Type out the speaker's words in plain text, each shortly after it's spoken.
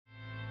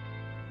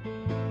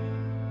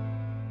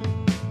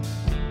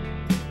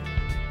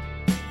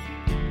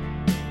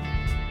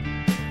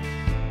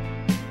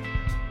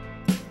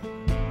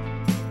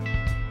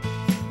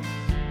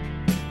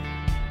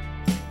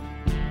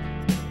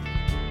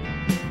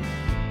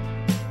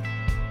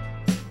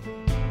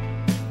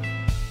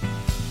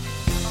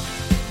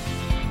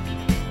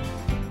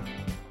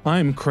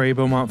I'm Craig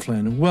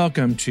Beaumont-Flynn.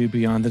 Welcome to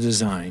Beyond the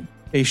Design,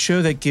 a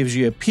show that gives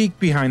you a peek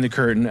behind the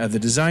curtain of the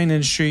design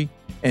industry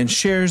and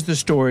shares the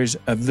stories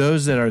of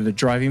those that are the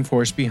driving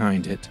force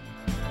behind it.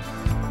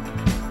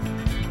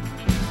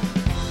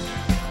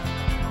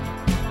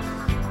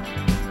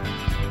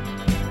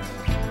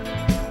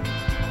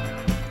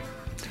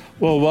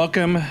 Well,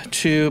 welcome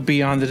to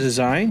Beyond the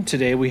Design.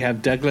 Today we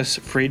have Douglas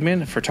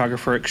Friedman,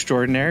 photographer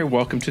extraordinary.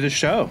 Welcome to the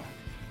show.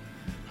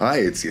 Hi,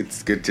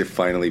 it's good to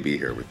finally be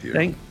here with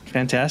you.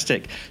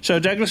 Fantastic. So,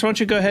 Douglas, why don't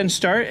you go ahead and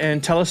start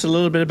and tell us a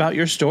little bit about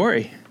your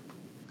story?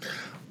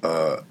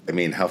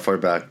 How far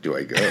back do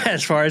I go?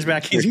 As far as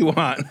back as you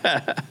want.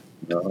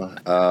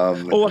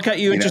 What got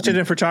you interested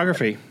in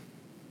photography?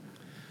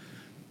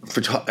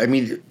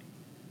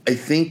 I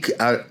think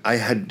I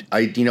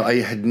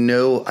had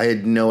no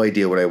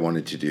idea what I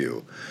wanted to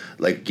do.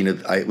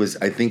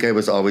 I think I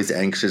was always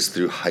anxious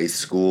through high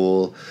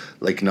school,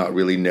 not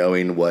really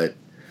knowing what.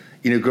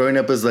 Growing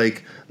up as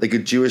like a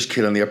Jewish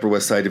kid on the Upper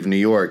West Side of New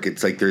York,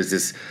 it's like there's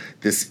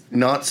this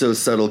not so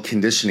subtle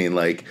conditioning,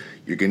 like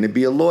you're going to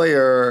be a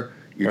lawyer,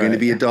 you're going to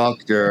be a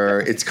doctor.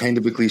 It's kind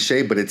of a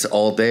cliche, but it's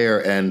all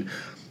there. And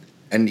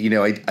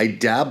I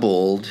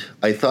dabbled.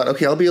 I thought,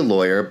 okay, I'll be a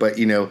lawyer, but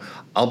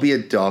I'll be a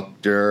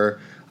doctor.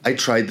 I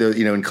tried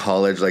in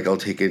college, I'll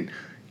take it.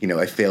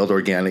 I failed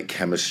organic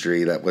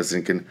chemistry. That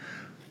wasn't going.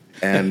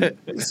 And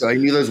so I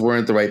knew those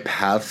weren't the right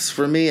paths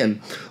for me,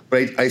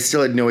 but I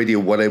still had no idea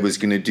what I was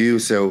going to do.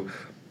 So,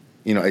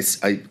 I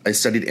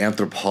studied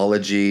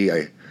anthropology.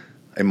 I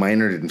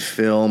minored in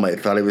film. I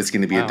thought I was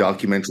going to be a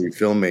documentary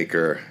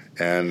filmmaker.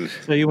 And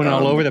so you went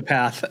all over the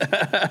path.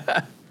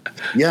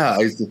 Yeah,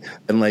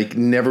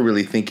 never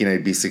really thinking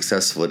I'd be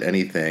successful at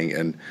anything.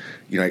 And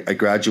I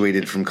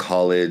graduated from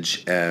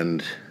college,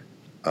 and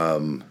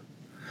I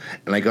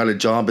got a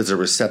job as a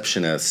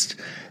receptionist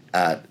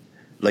at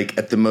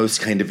the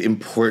most kind of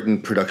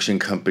important production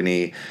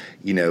company,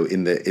 in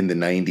the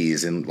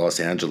 90s in Los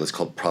Angeles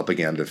called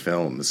Propaganda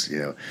Films.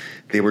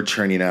 They were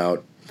churning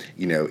out,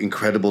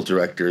 incredible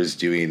directors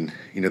doing,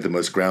 the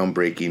most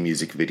groundbreaking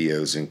music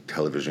videos and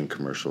television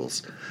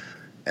commercials.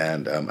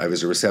 And I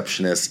was a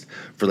receptionist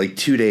for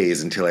 2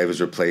 days until I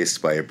was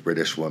replaced by a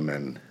British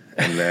woman.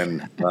 And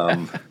then,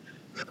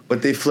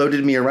 but they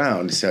floated me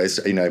around. So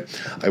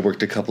I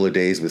worked a couple of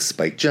days with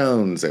Spike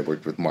Jonze. I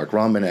worked with Mark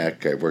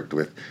Romanek. I worked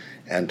with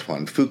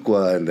Antoine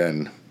Fuqua, and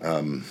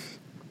then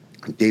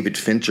David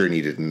Fincher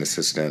needed an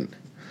assistant.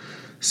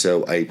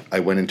 So I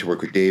went in to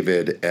work with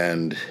David,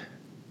 and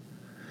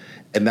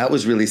that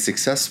was really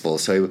successful.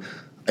 So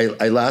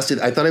I lasted.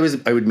 I thought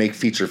I would make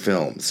feature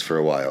films for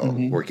a while,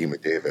 working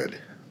with David.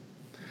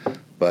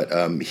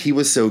 But he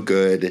was so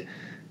good,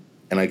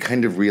 and I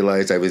kind of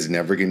realized I was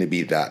never going to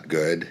be that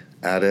good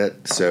at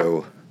it,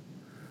 so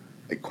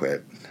I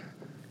quit.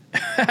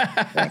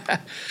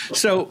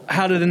 So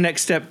how did the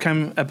next step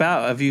come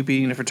about of you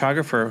being a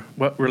photographer?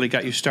 What really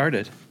got you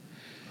started?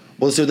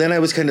 Well, so then I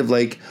was kind of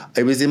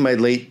I was in my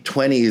late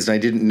 20s, and I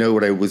didn't know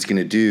what I was going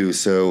to do.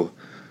 So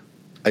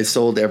I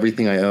sold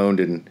everything I owned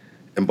and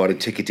bought a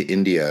ticket to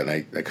India. And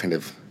I kind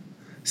of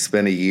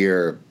spent a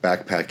year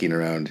backpacking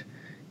around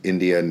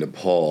India and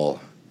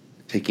Nepal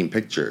taking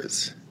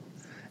pictures.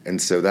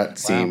 And so that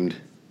seemed...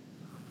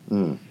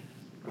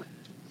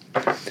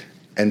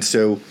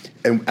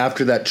 And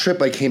after that trip,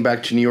 I came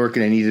back to New York,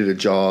 and I needed a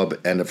job,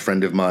 and a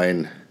friend of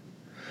mine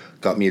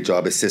got me a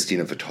job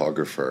assisting a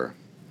photographer.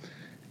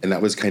 And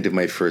that was kind of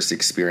my first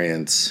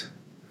experience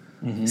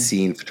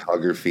seeing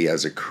photography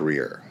as a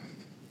career.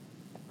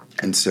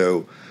 And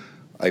so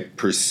I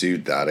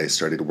pursued that. I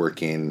started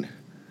working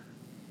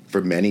for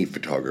many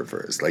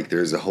photographers.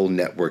 There's a whole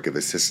network of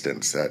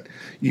assistants that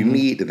you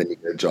meet, and then you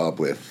get a job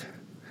with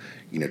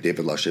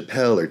David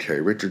LaChapelle or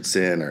Terry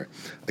Richardson, or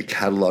a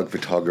catalog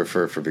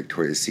photographer for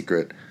Victoria's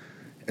Secret.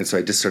 And so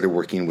I just started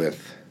working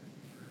with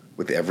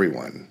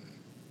everyone.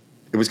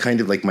 It was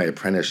kind of like my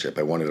apprenticeship.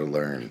 I wanted to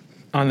learn.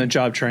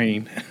 On-the-job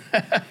training.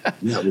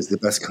 Yeah, it was the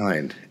best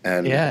kind.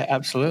 And yeah,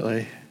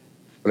 absolutely.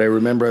 But I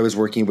remember I was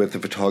working with the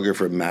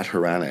photographer Matt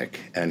Horanek,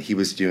 and he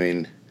was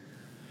doing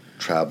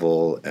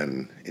travel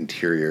and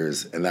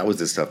interiors, and that was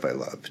the stuff I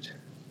loved.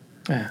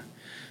 Yeah.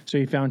 So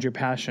you found your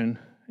passion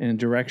and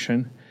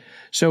direction.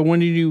 So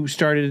when you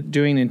started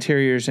doing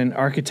interiors and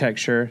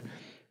architecture,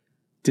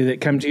 did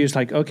it come to you as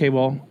okay,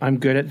 well, I'm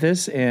good at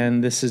this,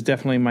 and this is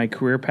definitely my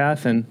career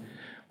path? And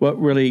what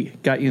really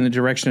got you in the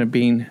direction of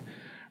being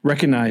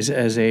recognized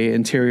as a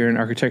interior and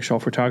architectural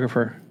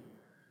photographer?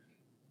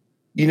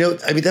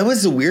 That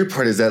was the weird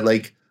part, is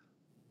that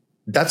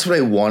that's what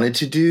I wanted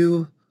to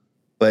do,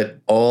 but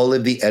all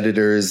of the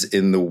editors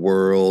in the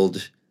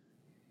world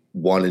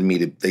wanted me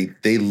to,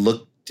 they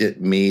looked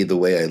at me the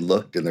way I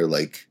looked, and they're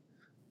like,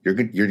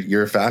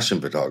 you're a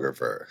fashion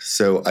photographer.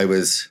 So I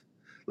was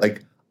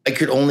I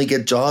could only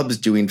get jobs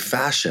doing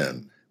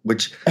fashion,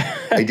 which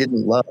I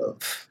didn't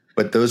love,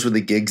 but those were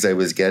the gigs I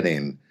was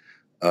getting.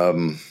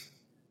 Little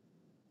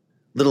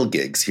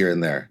gigs here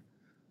and there.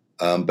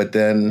 But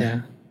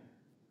then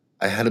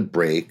I had a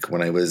break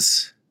when I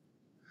was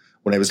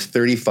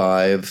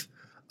 35.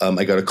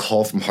 I got a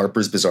call from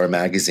Harper's Bazaar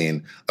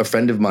magazine. A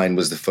friend of mine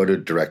was the photo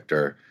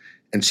director,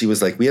 and she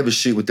was like, "We have a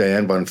shoot with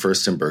Diane von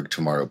Furstenberg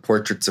tomorrow,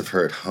 portraits of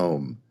her at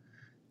home.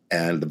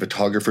 And the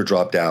photographer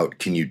dropped out.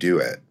 Can you do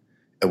it?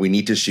 And we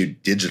need to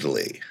shoot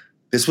digitally."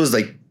 This was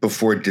like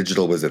before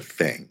digital was a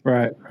thing.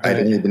 Right. I'd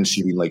only been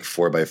shooting like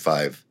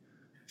 4x5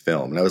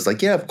 film. And I was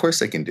like, yeah, of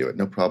course I can do it.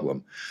 No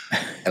problem.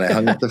 And I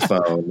hung up the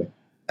phone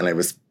and I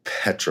was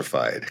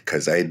petrified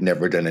because I had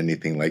never done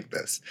anything like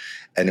this.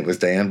 And it was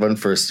Diane von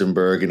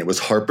Furstenberg and it was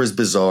Harper's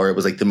Bazaar. It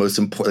was like the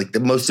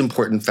most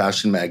important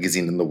fashion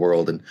magazine in the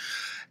world.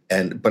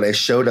 But I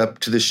showed up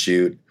to the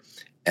shoot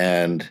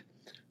and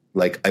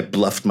like I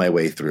bluffed my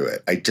way through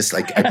it. I just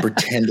like I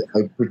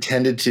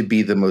pretended to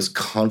be the most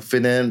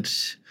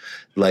confident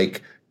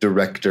like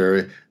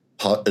director,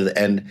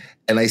 and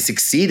I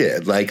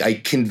succeeded. Like I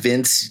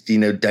convinced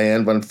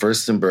Diane von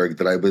Furstenberg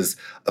that I was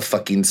a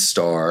fucking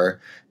star,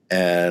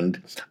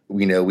 and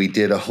we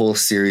did a whole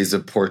series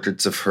of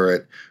portraits of her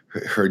at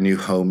her new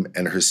home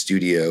and her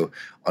studio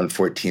on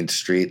 14th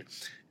Street,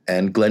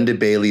 and Glenda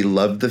Bailey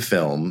loved the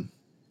film.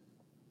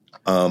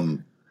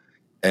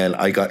 And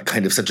I got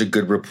kind of such a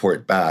good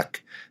report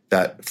back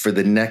that for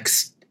the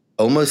next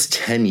almost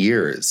 10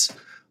 years,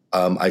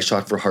 I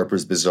shot for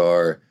Harper's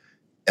Bazaar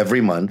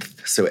every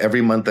month. So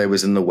every month I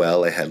was in the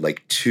well. I had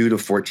like 2 to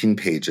 14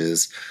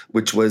 pages,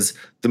 which was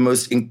the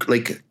most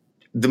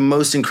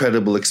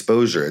incredible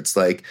exposure. It's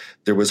like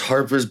there was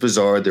Harper's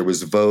Bazaar, there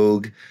was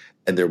Vogue,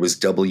 and there was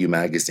W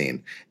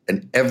Magazine.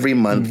 And every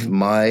month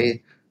my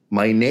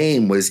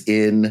name was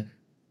in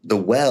the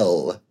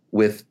well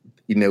with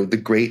the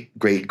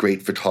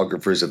great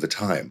photographers of the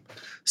time.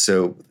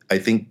 So I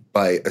think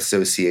by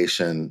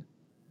association,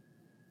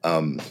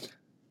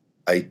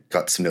 I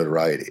got some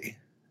notoriety.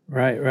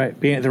 Right.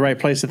 Being at the right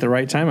place at the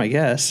right time, I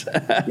guess.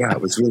 Yeah,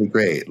 it was really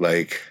great.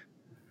 Like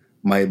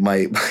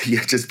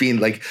just being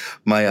like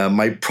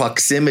my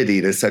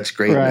proximity to such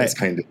greatness,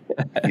 kind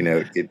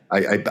of,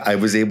 I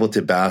was able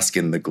to bask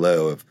in the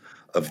glow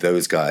of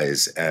those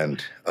guys,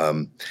 and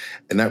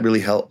that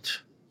really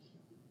helped.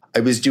 I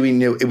was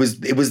doing, it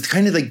was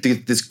kind of like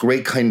this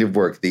great kind of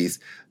work, these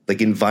like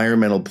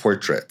environmental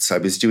portraits. I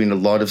was doing a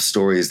lot of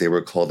stories. They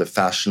were called A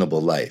Fashionable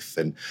Life.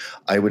 And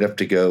I would have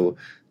to go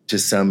to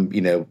some,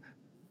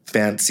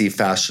 fancy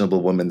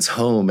fashionable woman's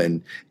home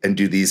and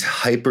do these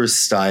hyper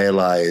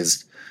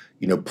stylized,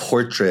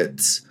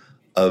 portraits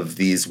of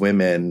these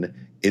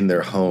women in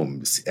their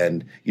homes.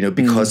 And,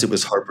 because it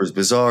was Harper's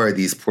Bazaar,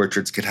 these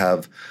portraits could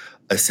have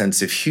a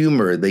sense of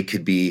humor. They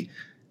could be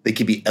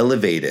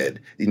elevated.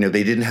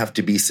 They didn't have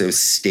to be so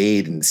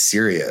staid and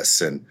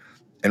serious. And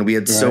we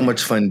had so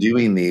much fun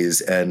doing these.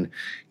 And,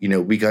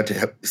 we got to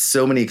have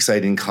so many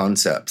exciting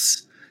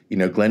concepts.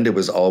 Glenda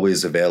was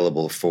always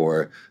available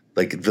for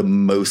like the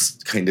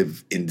most kind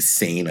of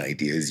insane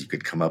ideas you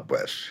could come up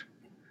with.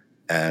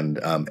 And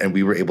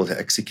we were able to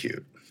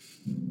execute.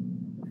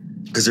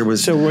 Because there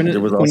was also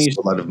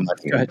a lot of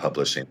money in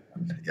publishing.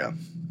 Yeah.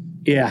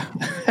 Yeah.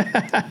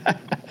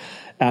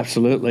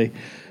 Absolutely.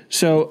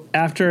 So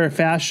after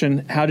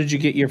fashion, how did you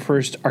get your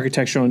first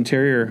architectural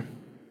interior?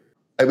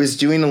 I was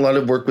doing a lot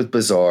of work with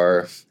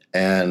Bazaar,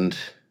 and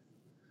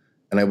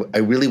I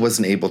really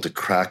wasn't able to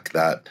crack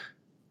that,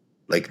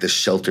 like the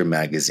shelter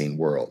magazine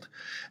world.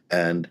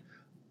 And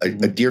a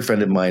dear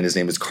friend of mine, his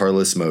name is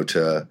Carlos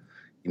Mota,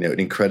 an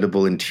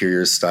incredible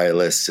interior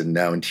stylist and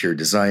now interior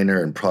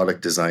designer and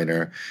product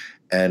designer.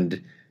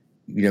 And,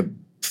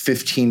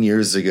 15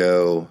 years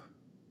ago,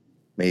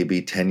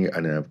 maybe 10 years,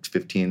 I don't know,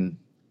 15,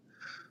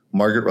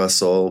 Margaret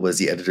Russell was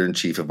the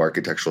editor-in-chief of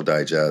Architectural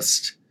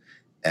Digest.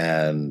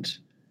 And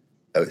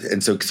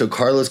so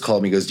Carlos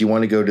called me, goes, "Do you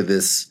want to go to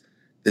this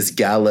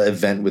gala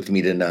event with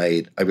me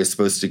tonight? I was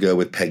supposed to go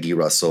with Peggy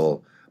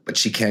Russell, but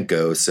she can't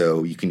go,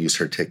 so you can use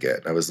her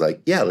ticket." I was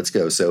like, "Yeah, let's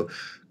go." So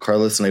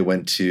Carlos and I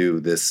went to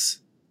this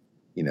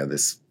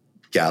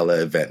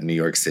gala event in New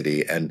York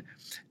City. And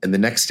the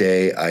next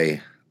day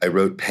I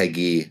wrote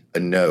Peggy a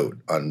note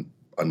on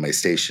my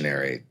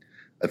stationery,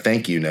 a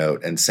thank you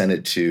note, and sent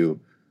it to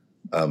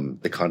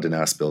the Condé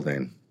Nast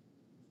building.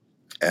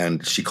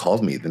 And she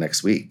called me the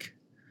next week.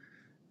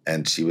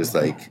 And she was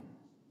like,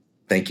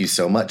 "Thank you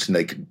so much." And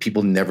like,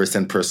 people never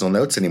send personal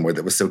notes anymore.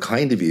 That was so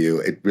kind of you.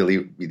 It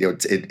really,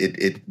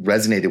 it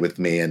resonated with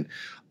me. And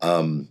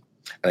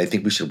I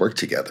think we should work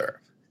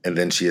together. And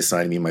then she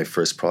assigned me my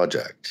first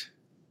project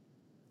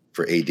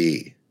for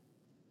AD.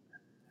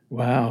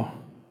 Wow.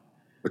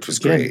 Which was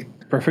great.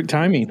 Perfect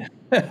timing.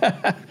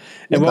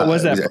 And what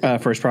was that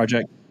first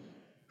project?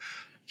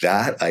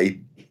 That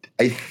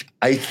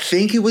I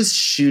think it was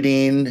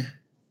shooting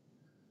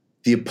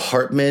the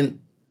apartment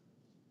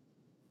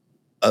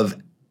of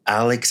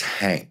Alex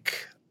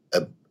Hank,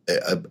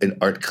 an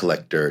art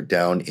collector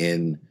down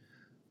in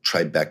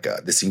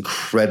Tribeca. This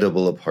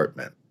incredible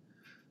apartment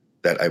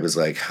that I was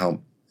like,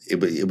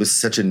 it was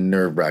such a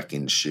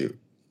nerve-wracking shoot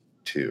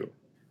too,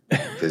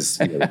 because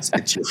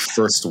it's your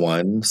first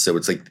one, so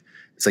it's like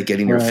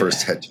getting your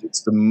first tattoo.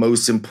 It's the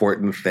most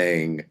important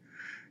thing.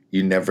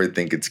 You never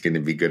think it's going to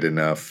be good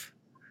enough.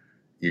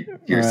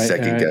 you're Right,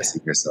 second right.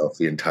 guessing yourself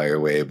the entire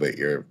way, but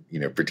you're,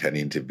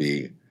 pretending to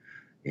be,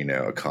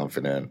 a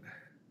confident.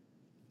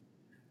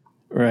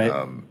 Right.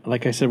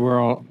 Like I said, we're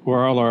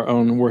all our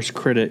own worst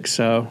critics,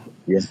 so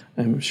Yeah.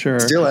 I'm sure.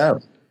 Still am.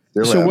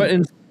 Still So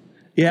am.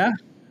 yeah.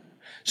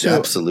 So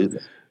Absolutely.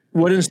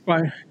 what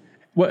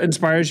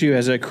inspires you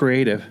as a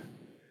creative?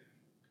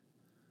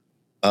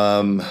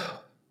 Um,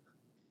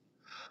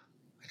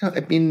 I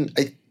mean,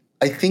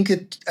 I think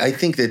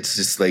that's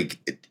just like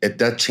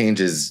that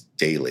changes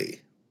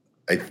daily.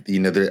 I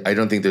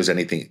don't think there's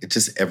anything. It's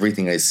just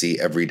everything I see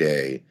every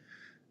day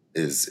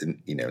is,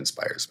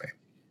 inspires me.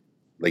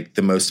 Like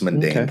the most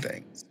mundane Okay.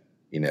 things,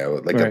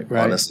 like Right,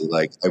 right. honestly,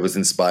 like I was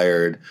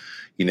inspired,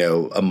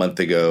 a month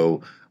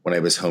ago when I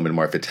was home in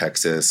Marfa,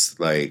 Texas,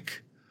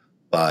 like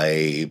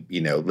by,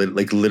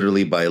 like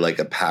literally by like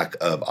a pack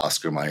of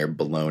Oscar Mayer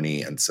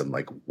bologna and some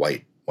like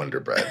white Wonder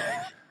Bread.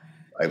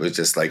 I was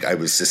just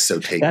so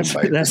taken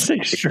by That's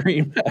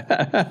extreme.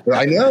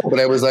 I know, but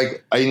I was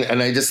like, I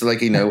just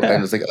like, I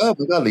was like, oh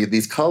my God,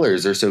 these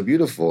colors are so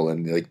beautiful.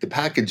 And like the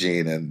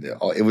packaging and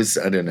it was,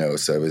 I don't know.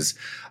 So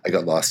I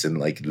got lost in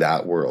like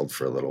that world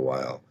for a little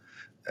while.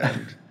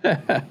 And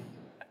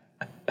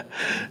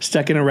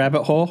Stuck in a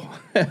rabbit hole.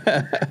 yeah,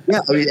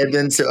 I mean, and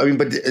then, so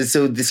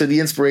the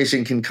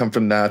inspiration can come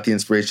from that. The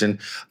inspiration,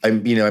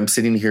 I'm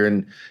sitting here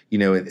and,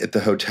 at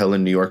the hotel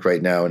in New York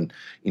right now. And,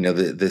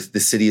 the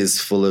city is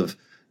full of,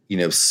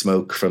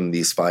 smoke from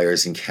these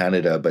fires in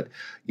Canada. But,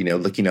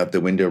 looking out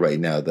the window right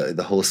now,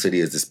 the whole city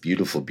is this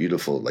beautiful,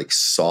 beautiful, like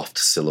soft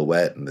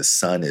silhouette. And the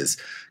sun is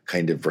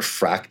kind of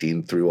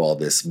refracting through all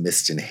this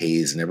mist and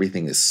haze, and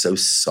everything is so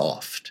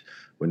soft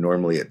when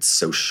normally it's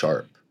so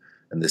sharp.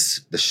 And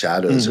the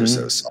shadows are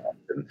so soft.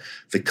 And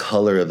the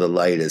color of the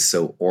light is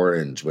so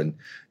orange when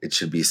it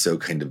should be so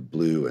kind of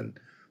blue. And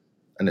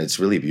it's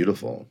really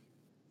beautiful.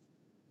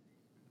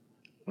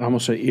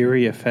 Almost an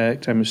eerie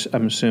effect, I'm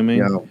assuming.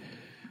 Yeah.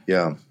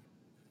 Yeah.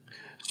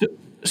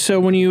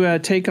 So when you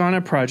take on a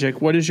project,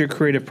 what is your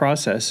creative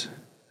process,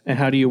 and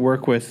how do you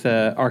work with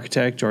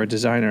architect or a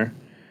designer?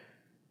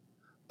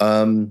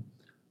 I mean,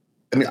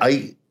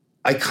 I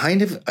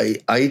kind of,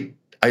 I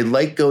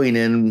like going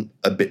in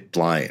a bit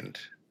blind,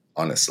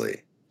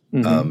 honestly.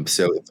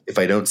 So if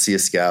I don't see a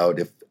scout,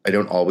 if I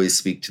don't always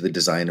speak to the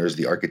designers,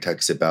 the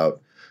architects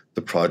about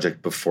the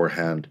project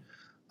beforehand.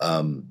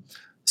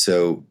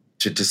 So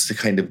to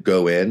kind of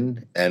go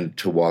in and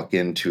to walk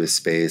into a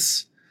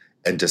space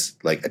and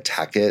just like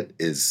attack it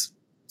is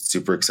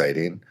super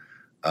exciting,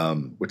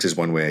 which is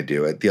one way I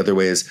do it. The other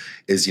way is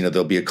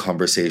there'll be a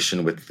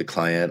conversation with the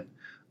client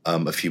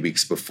a few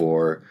weeks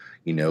before.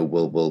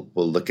 We'll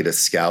look at a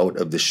scout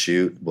of the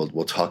shoot.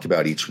 We'll talk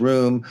about each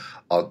room.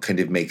 I'll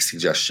kind of make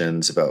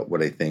suggestions about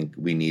what I think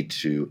we need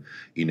to,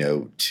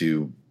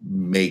 to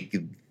make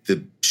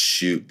the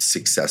shoot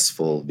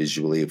successful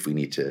visually. If we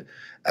need to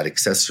add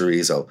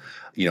accessories, I'll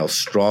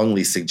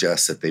strongly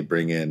suggest that they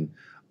bring in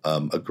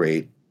a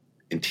great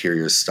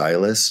interior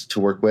stylist to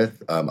work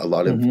with. A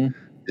lot of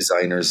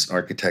designers and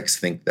architects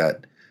think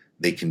that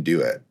they can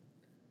do it,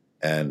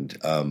 and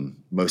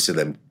most of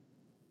them,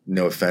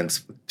 no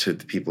offense to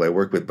the people I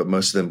work with, but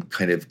most of them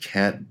kind of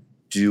can't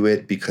do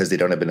it because they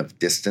don't have enough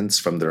distance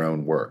from their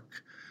own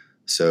work.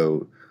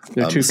 So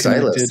They're too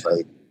stylists,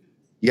 connected.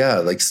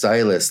 like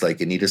stylists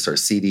like Anita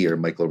Sarcidi or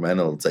Michael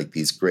Reynolds, like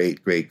these great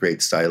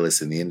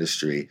stylists in the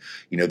industry,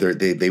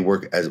 they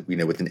work as,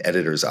 with an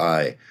editor's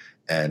eye.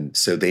 And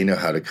so they know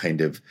how to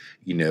kind of,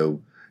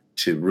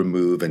 to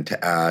remove and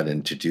to add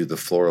and to do the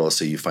floral.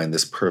 So you find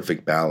this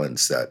perfect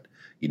balance that,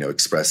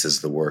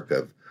 expresses the work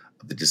of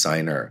the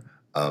designer.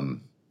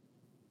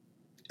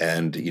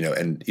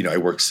 I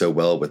work so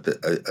well with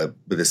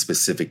a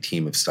specific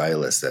team of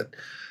stylists that,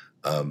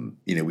 and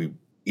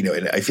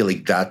I feel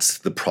like that's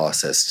the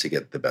process to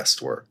get the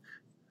best work.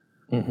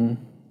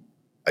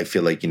 I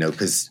feel like,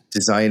 because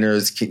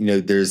designers can,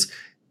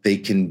 they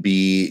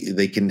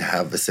can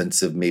have a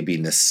sense of maybe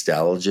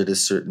nostalgia to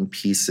certain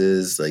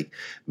pieces, like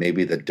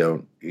maybe that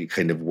don't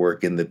kind of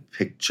work in the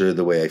picture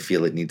the way I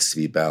feel it needs to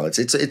be balanced.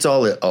 It's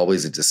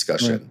always a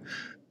discussion,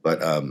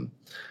 but,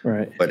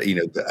 Right. But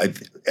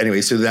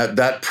anyway, so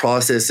that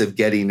process of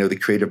getting, the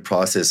creative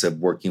process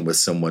of working with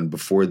someone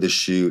before the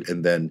shoot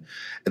and then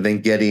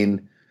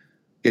getting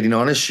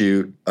on a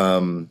shoot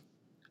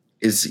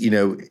is,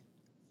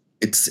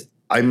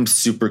 I'm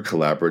super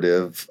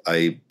collaborative.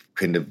 I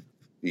kind of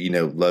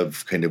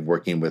love kind of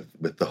working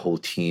with the whole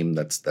team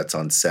that's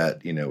on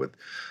set.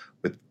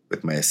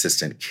 With my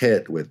assistant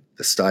Kit, with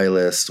the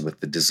stylist, with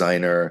the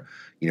designer.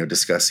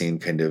 Discussing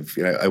kind of.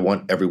 I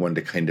want everyone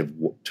to kind of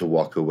to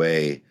walk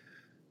away,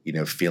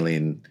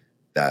 feeling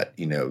that,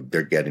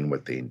 they're getting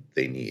what they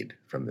need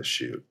from the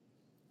shoot.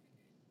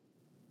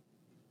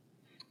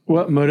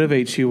 What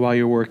motivates you while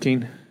you're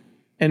working,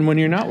 and when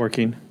you're not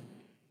working?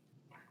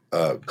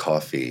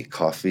 Coffee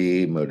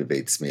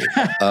motivates me.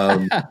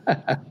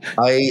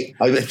 I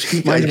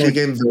think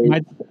I'm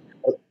very,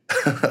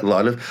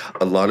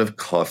 a lot of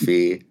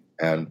coffee,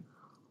 and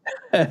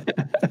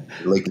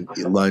like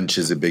lunch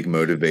is a big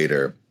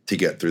motivator to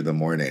get through the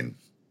morning.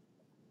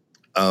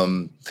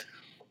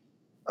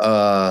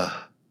 Uh,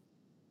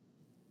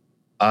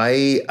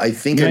 I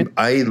think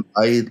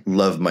I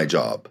love my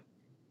job.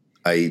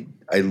 I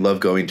love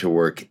going to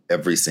work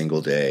every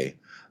single day,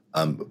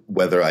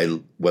 whether I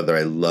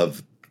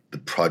love the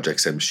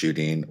projects I'm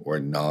shooting or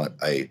not.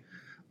 I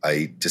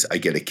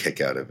get a kick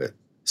out of it.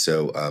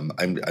 So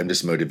I'm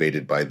just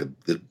motivated by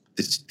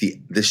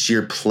the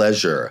sheer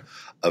pleasure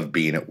of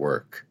being at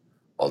work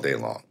all day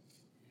long.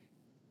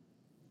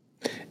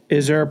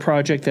 Is there a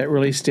project that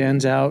really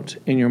stands out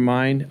in your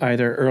mind,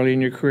 either early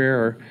in your career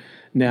or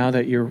now,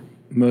 that you're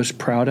most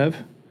proud of,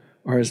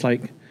 or is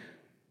like,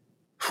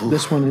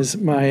 this one is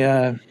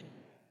my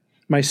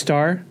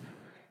star?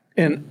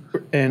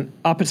 And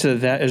opposite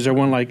of that, is there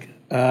one like,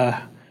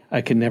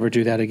 I can never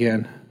do that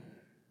again?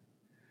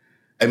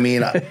 I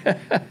mean,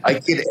 I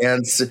could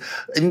answer.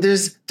 And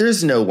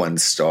there's no one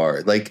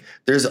star. Like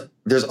there's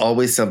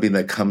always something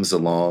that comes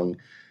along,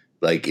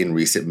 like in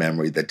recent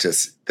memory, that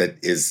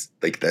is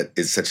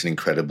such an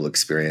incredible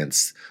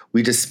experience.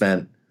 We just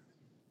spent,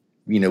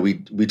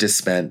 we just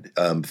spent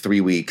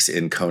 3 weeks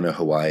in Kona,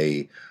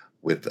 Hawaii,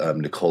 with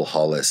Nicole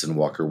Hollis and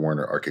Walker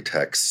Warner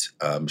Architects,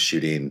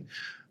 shooting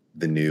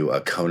the new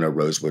Kona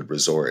Rosewood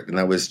Resort, and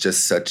that was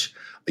just such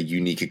a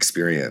unique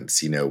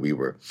experience. We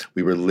were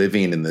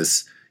living in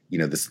this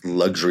this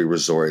luxury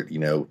resort,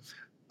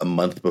 a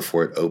month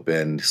before it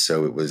opened,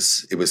 so it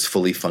was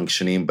fully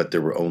functioning, but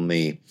there were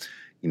only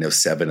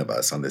 7 of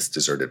us on this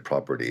deserted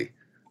property.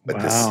 But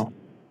wow. This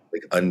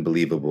like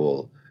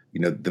unbelievable,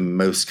 the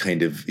most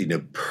kind of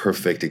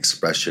perfect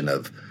expression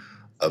of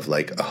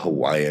like a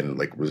Hawaiian,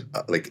 like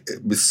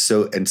it was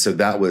so, and so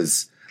that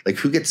was like,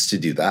 who gets to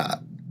do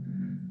that?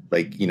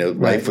 Like,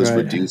 life was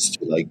reduced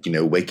to like,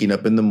 waking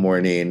up in the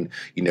morning,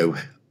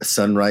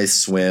 sunrise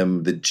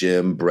swim, the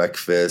gym,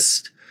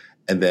 breakfast,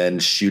 and then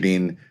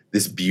shooting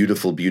this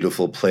beautiful,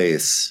 beautiful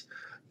place,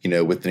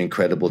 with an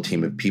incredible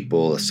team of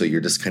people. So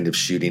you're just kind of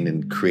shooting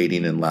and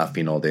creating and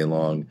laughing all day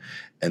long.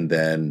 And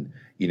then,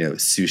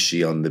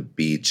 sushi on the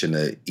beach and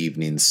an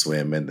evening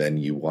swim. And then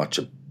you watch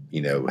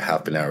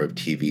half an hour of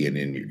TV and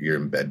then you're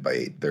in bed by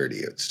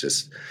 8:30. It's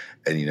just,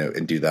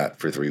 and do that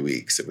for 3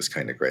 weeks. It was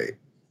kind of great.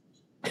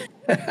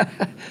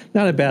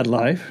 Not a bad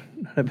life.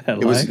 Not a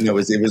bad life. It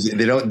was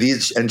they don't,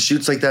 these, and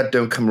shoots like that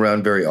don't come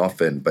around very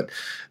often, but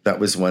that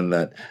was one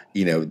that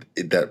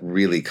that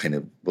really kind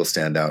of will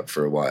stand out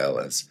for a while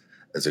as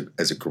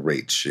a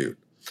great shoot.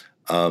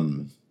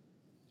 And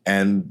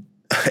an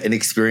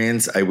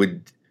experience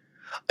an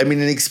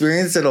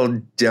experience that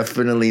I'll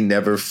definitely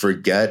never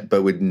forget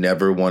but would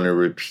never want to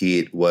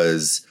repeat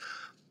was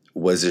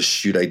a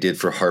shoot I did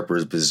for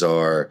Harper's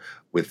Bazaar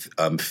with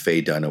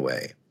Faye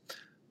Dunaway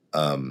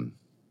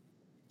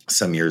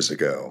some years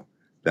ago,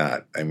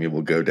 that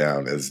will go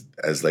down as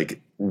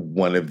like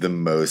one of the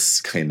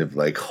most kind of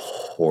like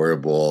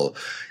horrible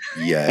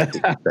yet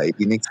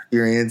exciting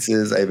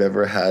experiences I've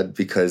ever had,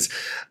 because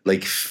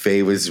like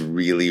Faye was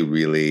really,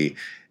 really,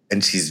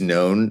 and she's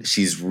known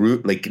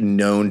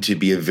to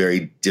be a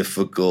very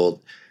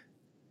difficult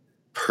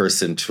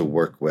person to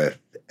work with,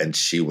 and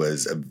she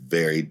was a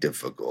very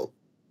difficult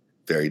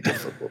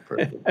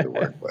person to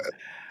work with.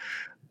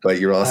 But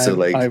you're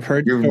also I've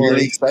heard you're stories.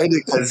 Really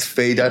excited because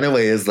Faye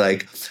Dunaway is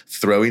like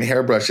throwing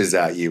hairbrushes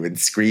at you and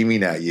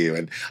screaming at you.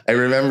 And I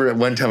remember at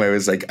one time I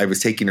was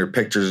taking her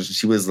pictures. And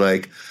she was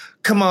like,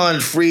 "Come on,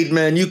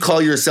 Friedman, you call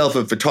yourself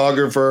a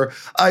photographer?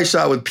 I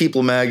shot with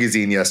People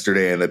magazine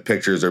yesterday and the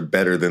pictures are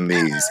better than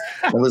these."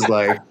 I was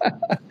like,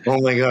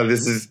 oh my God,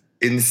 this is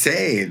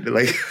insane.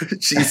 Like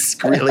she's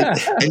screaming,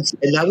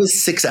 and that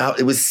was 6 hours.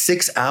 It was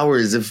 6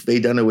 hours of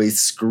Faye Dunaway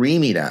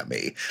screaming at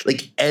me,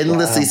 like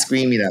endlessly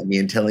screaming at me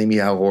and telling me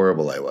how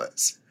horrible I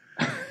was.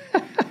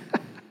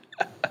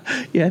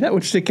 Yeah, that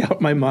would stick out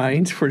in my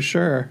mind for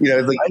sure.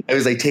 I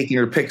was like taking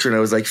her picture and I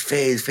was like,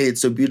 Faye,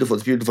 it's so beautiful.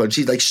 It's beautiful. And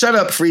she's like, "Shut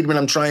up, Friedman.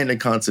 I'm trying to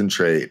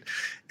concentrate."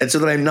 And so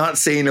then I'm not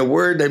saying a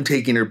word. I'm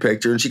taking her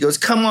picture and she goes,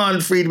 "Come on,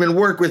 Friedman,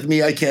 work with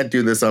me. I can't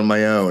do this on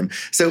my own."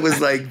 So it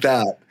was like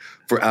that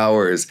for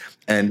hours.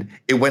 And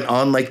it went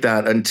on like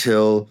that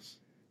until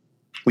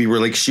we were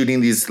like shooting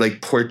these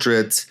like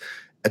portraits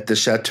at the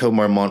Chateau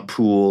Marmont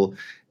pool.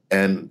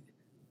 And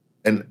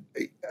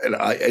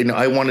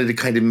I wanted to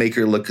kind of make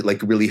her look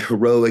like really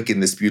heroic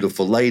in this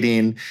beautiful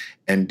lighting.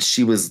 And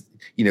she was,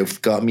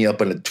 got me up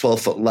on a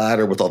 12-foot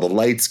ladder with all the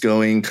lights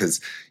going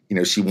because,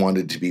 she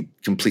wanted to be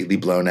completely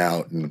blown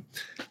out and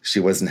she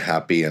wasn't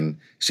happy. And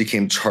she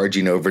came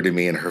charging over to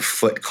me and her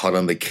foot caught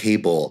on the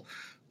cable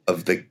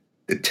of the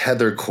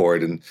tether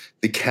cord and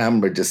the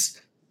camera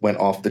just went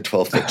off the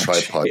 12-foot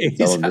tripod and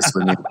fell in the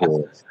swimming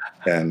pool.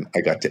 And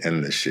I got to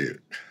end the shoot.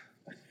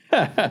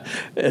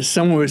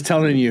 Someone was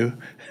telling you,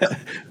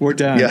 we're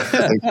done. Yeah,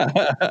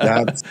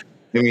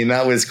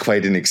 that was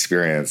quite an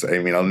experience.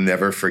 I'll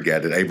never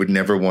forget it. I would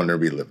never want to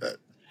relive it.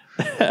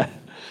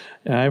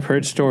 I've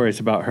heard stories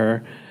about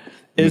her.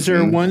 Is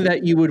there one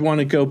that you would want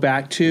to go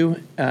back to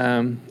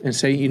and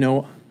say,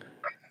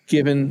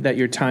 given that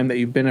your time that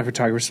you've been a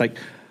photographer, it's like,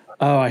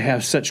 oh, I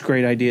have such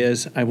great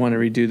ideas. I want to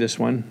redo this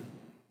one.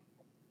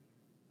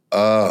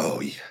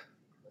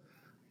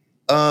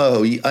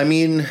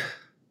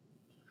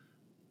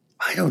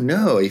 I don't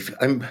know. I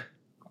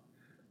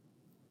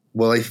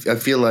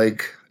feel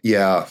like,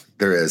 yeah,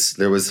 there is.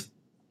 It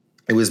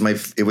was my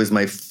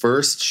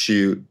first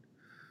shoot.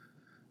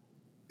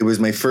 It was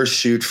my first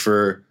shoot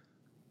for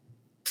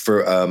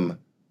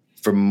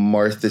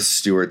Martha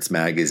Stewart's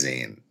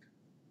magazine.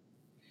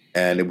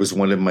 And it was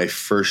one of my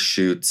first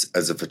shoots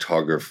as a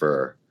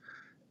photographer.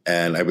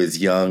 And I was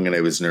young and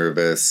I was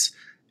nervous,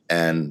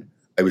 and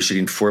I was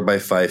shooting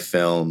 4x5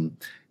 film,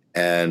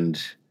 and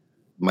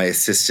my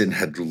assistant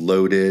had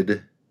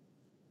loaded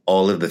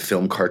all of the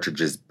film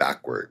cartridges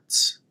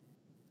backwards.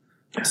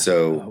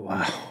 So Oh,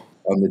 wow.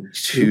 on the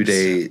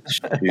 2-day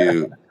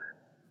shoot,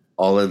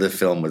 all of the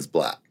film was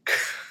black.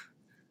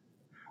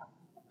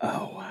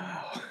 Oh,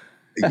 wow.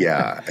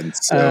 Yeah. And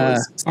so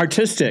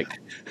artistic.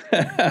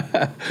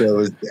 and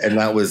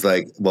that was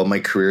like, well, my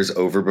career's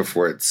over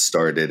before it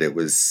started. It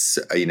was,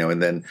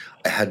 and then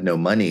I had no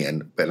money,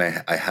 but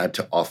I had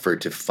to offer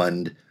to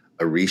fund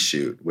a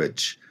reshoot,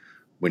 which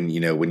when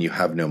you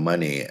have no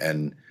money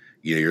and,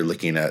 you're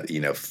looking at,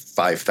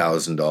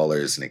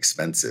 $5,000 in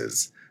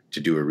expenses to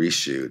do a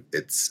reshoot.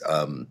 It's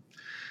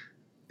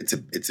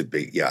a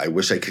big, I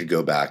wish I could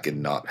go back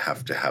and not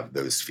have to have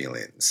those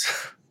feelings.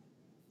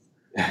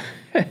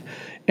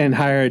 And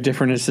hire a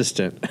different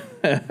assistant.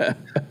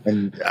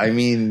 And I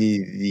mean,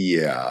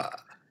 yeah,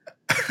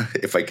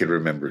 if I could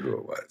remember who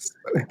it was,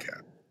 but I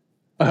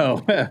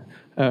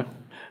can't.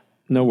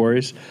 No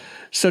worries.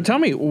 So tell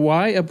me,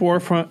 why a boy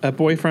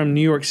from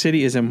New York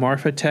City is in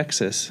Marfa,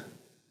 Texas?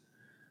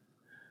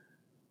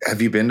 Have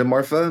you been to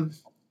Marfa?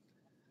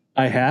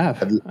 I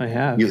have.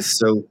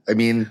 So, I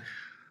mean,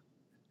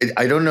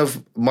 I don't know if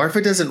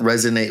Marfa doesn't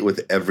resonate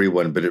with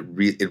everyone, but it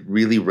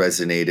really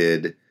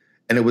resonated.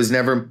 And it was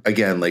never,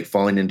 again, like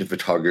falling into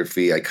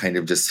photography. I kind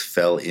of just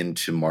fell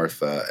into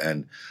Marfa.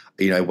 And,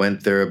 I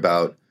went there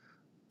about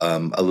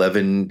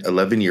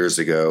 11 years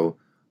ago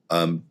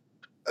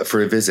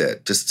for a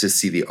visit just to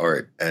see the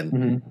art.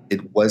 And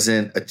it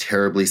wasn't a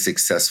terribly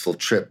successful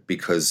trip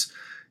because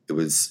it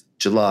was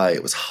July,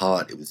 it was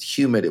hot, it was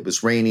humid, it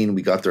was raining.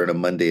 We got there on a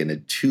Monday, and a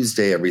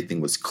Tuesday, everything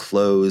was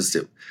closed.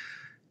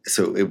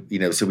 So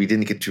we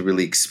didn't get to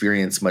really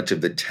experience much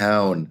of the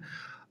town.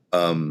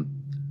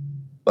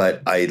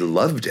 But I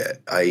loved it.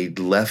 I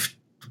left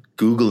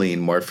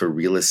Googling Marfa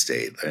real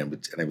estate, and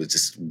I was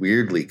just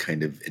weirdly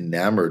kind of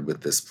enamored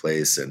with this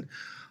place. And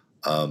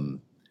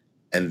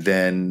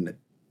then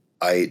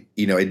I'd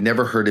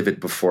never heard of it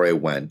before I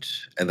went.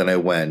 And then I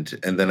went,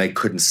 and then I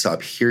couldn't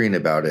stop hearing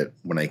about it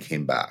when I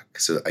came back.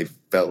 So I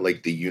felt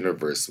like the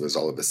universe was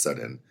all of a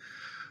sudden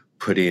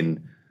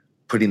putting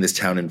this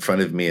town in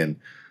front of me. And,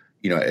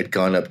 I'd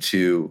gone up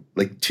to,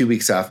 like 2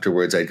 weeks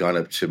afterwards, I'd gone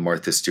up to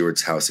Martha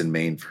Stewart's house in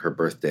Maine for her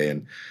birthday.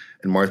 And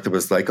Martha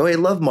was like, "Oh, I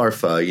love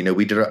Marfa.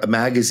 We did a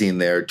magazine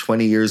there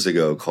 20 years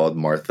ago called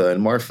Martha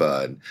and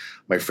Marfa." And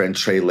my friend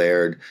Trey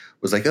Laird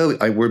was like, "Oh,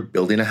 we're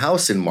building a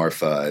house in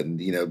Marfa."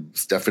 And,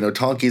 Stefano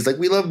Tonki's like,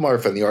 "We love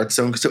Marfa and the art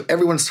zone." So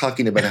everyone's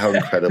talking about how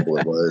incredible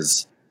it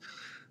was.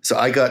 So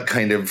I got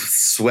kind of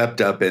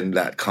swept up in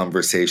that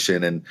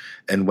conversation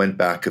and went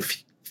back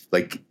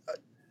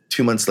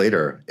 2 months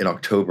later in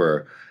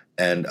October.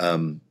 And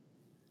by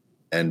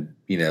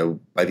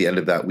the end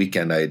of that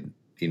weekend, I'd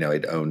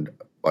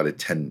bought a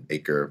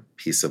 10-acre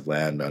piece of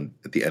land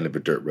at the end of a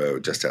dirt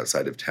road just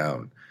outside of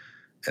town.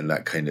 And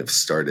that kind of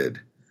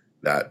started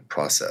that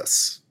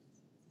process.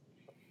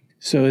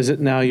 So is it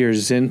now your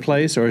Zen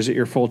place, or is it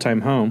your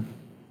full-time home?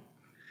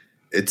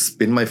 It's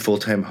been my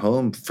full-time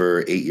home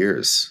for 8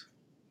 years.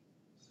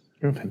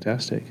 Oh,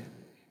 fantastic.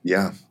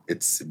 Yeah.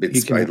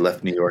 I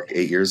left New York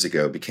 8 years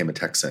ago, became a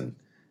Texan.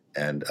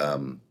 And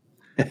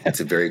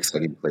it's a very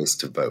exciting place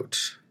to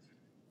vote.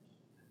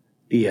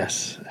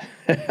 Yes.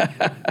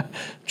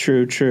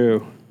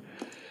 True.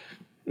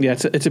 Yeah,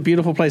 it's a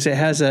beautiful place. It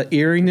has an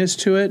eeriness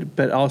to it,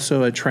 but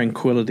also a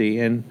tranquility.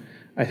 And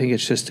I think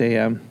it's just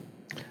a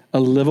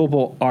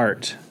livable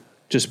art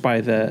just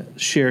by the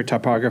sheer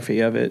topography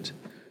of it.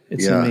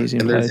 It's an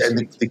amazing place. And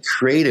the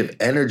creative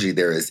energy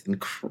there is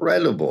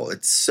incredible.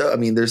 It's so, I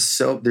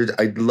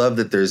love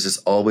that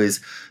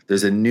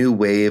there's a new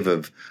wave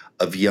of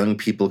young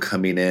people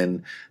coming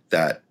in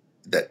that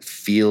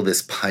feel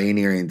this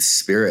pioneering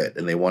spirit,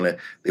 and they want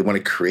to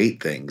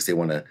create things. They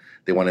want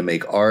to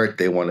make art.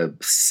 They want to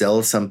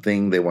sell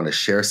something. They want to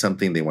share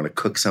something. They want to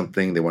cook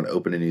something. They want to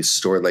open a new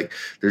store. Like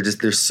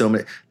there's so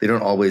many. They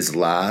don't always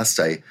last.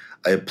 I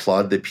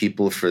applaud the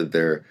people for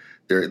the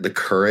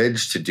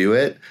courage to do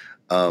it.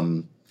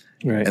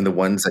 Right. And the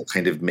ones that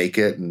kind of make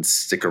it and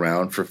stick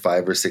around for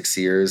 5 or 6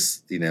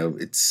 years,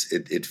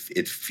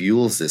 it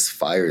fuels this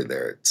fire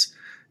there. It's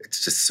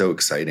just so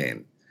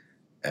exciting.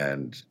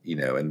 And,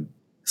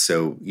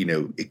 so,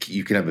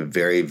 you can have a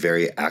very,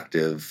 very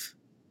active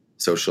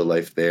social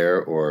life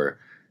there, or,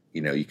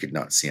 you could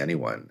not see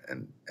anyone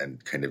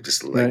and kind of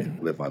just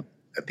live on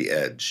at the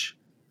edge.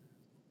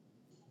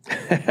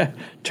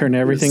 Turn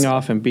everything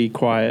off and be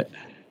quiet.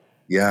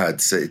 Yeah,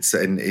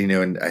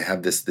 and I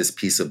have this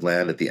piece of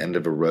land at the end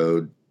of a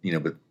road,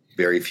 with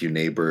very few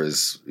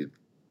neighbors,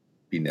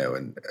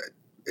 and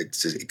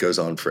it goes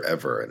on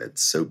forever, and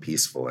it's so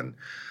peaceful, and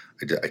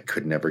I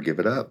could never give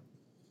it up.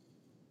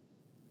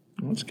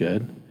 That's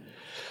good.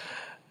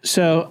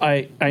 So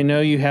I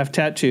know you have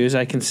tattoos.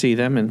 I can see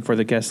them, and for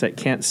the guests that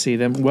can't see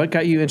them, what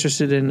got you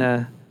interested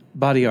in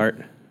body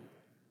art?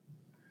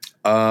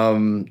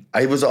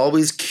 I was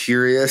always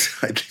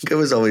curious. I think I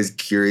was always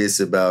curious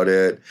about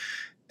it.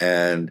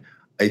 And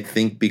I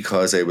think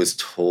because I was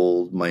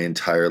told my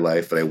entire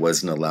life that I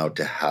wasn't allowed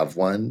to have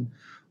one,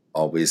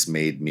 always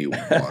made me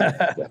want to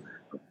have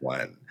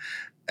one.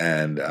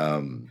 And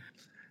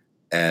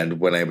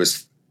when I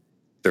was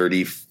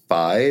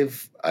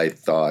 35, I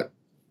thought,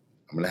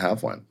 I'm going to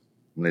have one.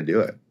 I'm going to do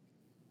it.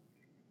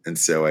 And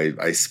so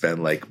I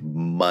spent like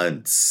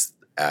months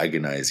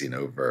agonizing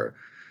over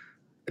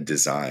a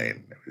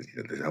design.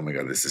 Oh my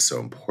God, this is so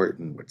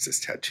important. What's this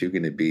tattoo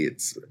going to be?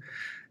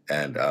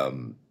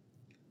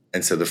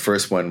 And so the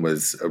first one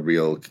was a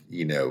real,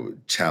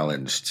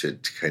 challenge to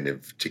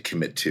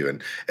commit to.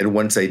 And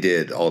once I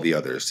did, all the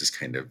others just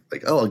kind of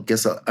like, oh, I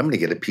guess I'm going to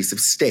get a piece of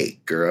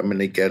steak, or I'm going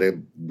to get a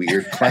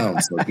weird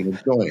clown smoking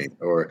a joint,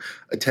 or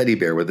a teddy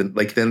bear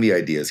then the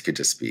ideas could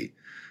just be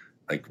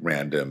like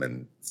random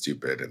and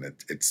stupid. And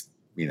it's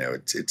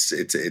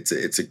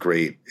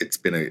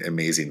been an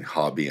amazing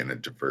hobby and a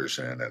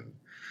diversion and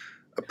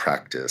a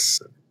practice.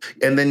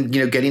 And then,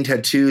 getting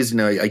tattoos,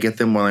 I get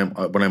them when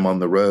I'm on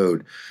the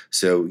road.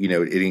 So,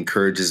 it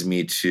encourages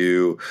me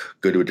to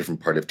go to a different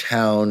part of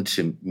town,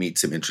 to meet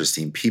some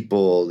interesting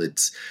people.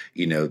 It's,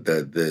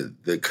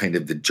 the kind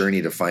of the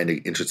journey to find an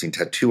interesting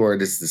tattoo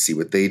artist and see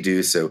what they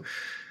do. So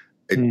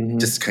it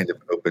just kind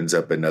of opens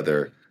up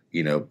another,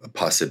 a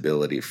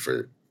possibility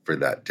for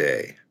that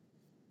day.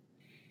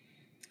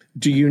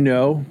 Do you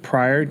know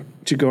prior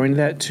to going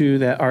to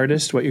that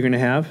artist what you're going to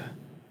have?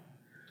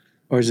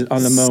 Or is it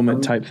on the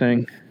moment type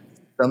thing?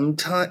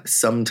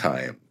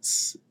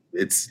 Sometimes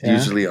it's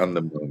usually on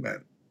the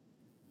moment.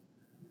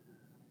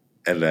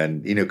 And then,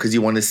 because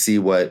you want to see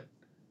what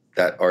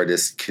that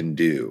artist can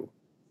do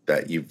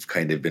that you've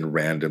kind of been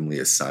randomly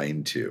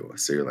assigned to.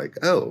 So you're like,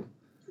 oh,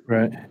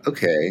 right.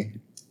 Okay.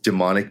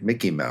 Demonic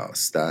Mickey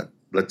Mouse.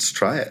 Let's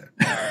try it.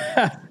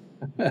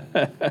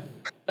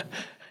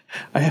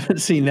 I haven't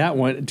seen that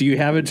one. Do you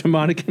have a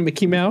demonic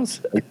Mickey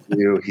Mouse? I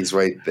do. He's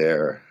right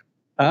there.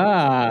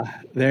 Ah,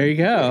 there you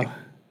go.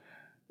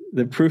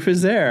 The proof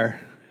is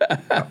there.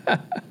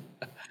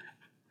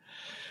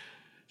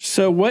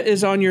 So what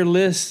is on your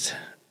list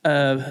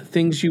of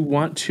things you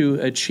want to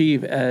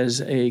achieve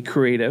as a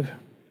creative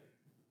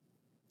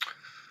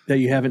that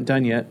you haven't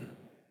done yet?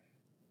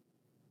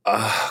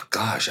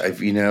 Gosh, I'm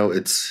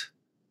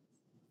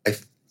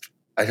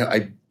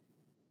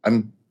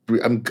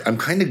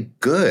kind of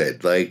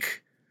good.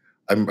 Like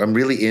I'm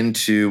really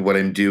into what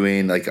I'm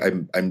doing. Like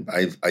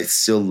I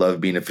still love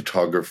being a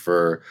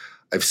photographer.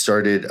 I've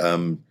started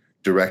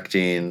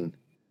directing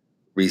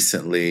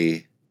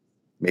recently,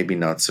 maybe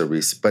not so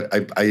recent, but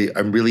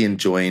I'm really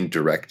enjoying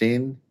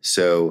directing.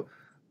 So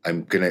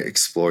I'm going to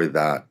explore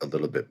that a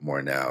little bit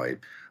more now. I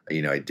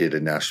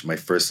did my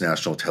first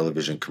national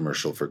television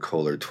commercial for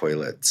Kohler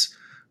toilets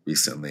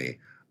recently,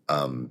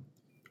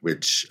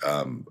 which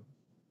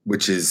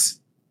was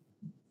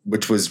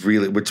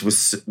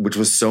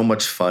so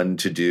much fun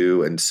to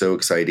do and so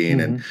exciting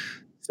and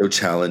so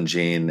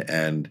challenging.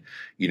 And,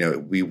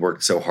 we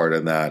worked so hard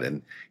on that,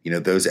 and,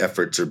 those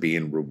efforts are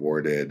being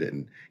rewarded,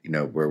 and,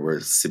 where we're,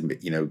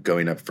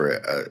 going up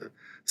for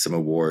some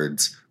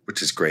awards,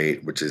 which is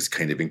great, which has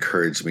kind of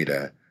encouraged me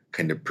to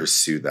kind of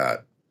pursue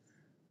that.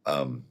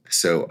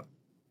 So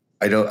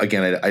I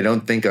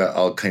don't think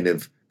I'll kind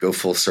of go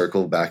full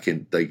circle back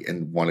in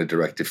and want to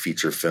direct a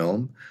feature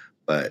film,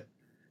 but,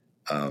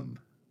 I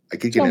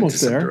could get into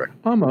some directing.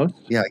 Almost.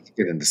 Yeah, I could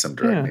get into some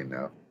directing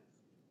now.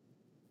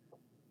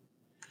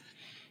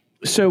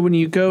 So when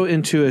you go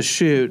into a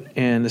shoot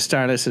and the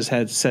stylist has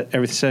had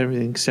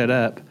everything set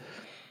up,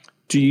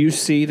 do you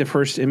see the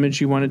first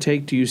image you want to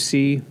take? Do you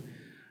see?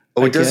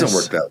 It doesn't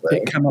work that way.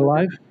 It come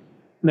alive?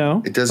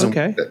 No, it doesn't.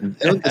 Okay.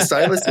 The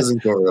stylist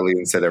doesn't go early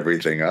and set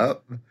everything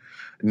up.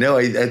 No,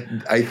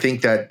 I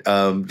think that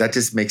that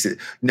just makes it.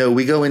 No,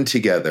 we go in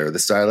together. The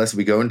stylist,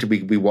 we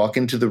walk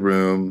into the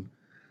room.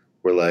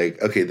 We're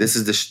like, okay, this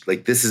is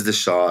the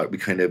shot. We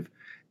kind of,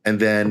 and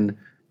then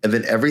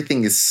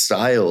everything is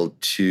styled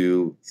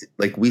to,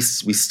 like, we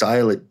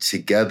style it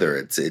together.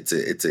 It's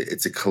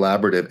a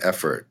collaborative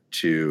effort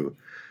to,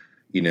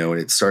 and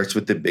it starts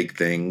with the big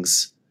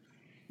things,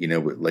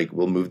 like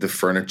we'll move the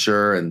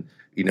furniture, and,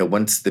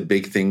 once the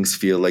big things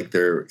feel like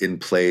they're in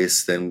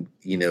place, then,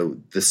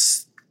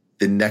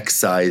 the next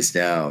size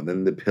down,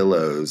 then the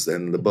pillows,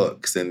 then the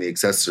books, then the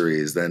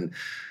accessories, then,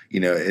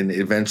 and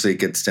eventually it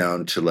gets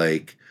down to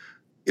like,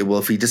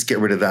 if we just get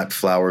rid of that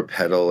flower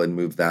petal and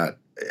move that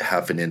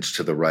half an inch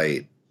to the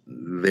right,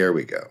 there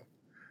we go.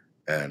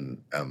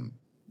 And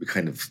we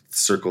kind of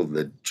circle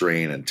the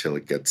drain until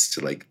it gets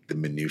to like the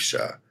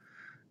minutia.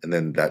 And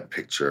then that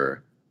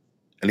picture.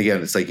 And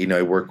again, it's like,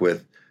 I work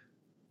with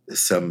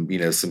some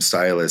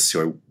stylists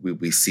who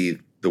we see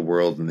the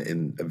world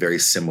in a very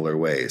similar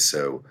way.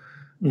 So,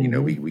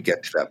 we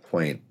get to that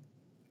point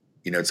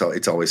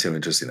it's always so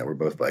interesting that we're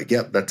both like,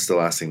 yep, that's the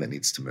last thing that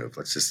needs to move.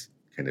 Let's just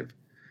kind of,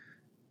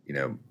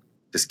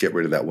 just get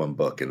rid of that one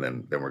book and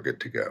then we're good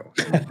to go.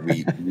 And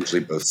we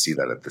usually both see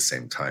that at the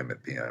same time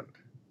at the end.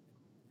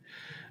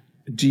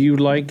 Do you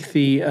like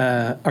the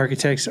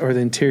architects or the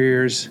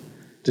interiors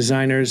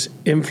designers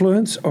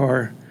influence,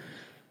 or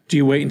do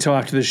you wait until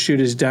after the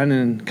shoot is done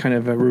and kind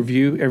of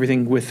review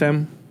everything with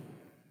them?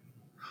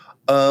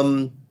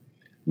 No,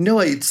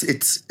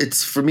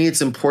 it's for me.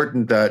 It's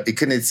important that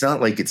it's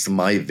not like it's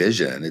my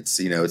vision. It's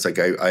it's like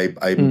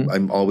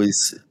I'm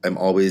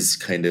always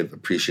kind of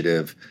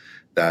appreciative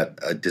that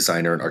a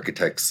designer and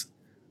architect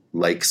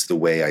likes the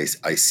way I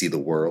see the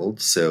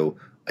world. So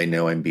I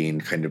know I'm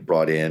being kind of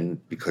brought in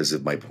because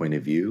of my point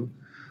of view,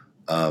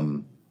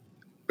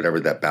 whatever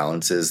that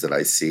balance is that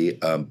I see.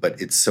 But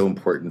it's so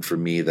important for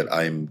me that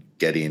I'm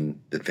getting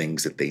the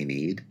things that they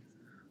need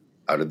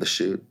out of the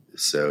shoot.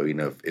 So,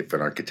 if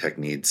an architect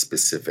needs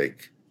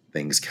specific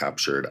things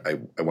captured, I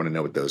want to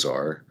know what those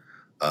are.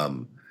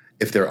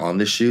 If they're on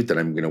the shoot, then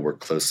I'm going to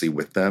work closely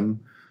with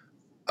them.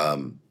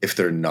 If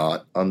they're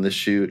not on the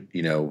shoot,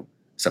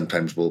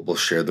 sometimes we'll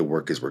share the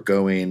work as we're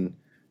going.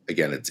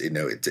 Again, it's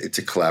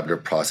a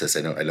collaborative process.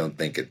 I don't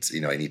think it's,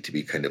 I need to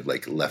be kind of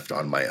like left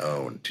on my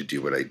own to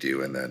do what I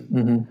do and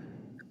then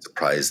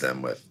surprise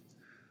them with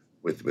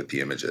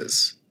the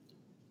images.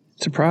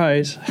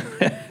 Surprise.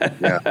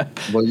 Yeah.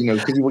 Well,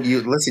 because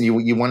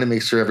you want to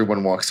make sure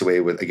everyone walks away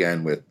with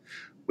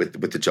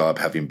the job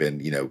having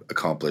been,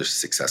 accomplished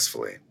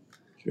successfully.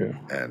 True.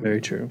 And,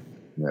 very true.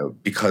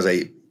 Because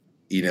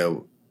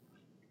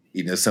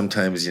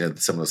sometimes,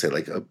 someone will say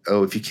like,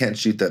 oh, if you can't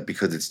shoot that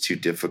because it's too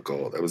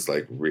difficult. I was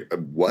like,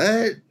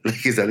 what?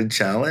 Like, is that a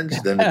challenge?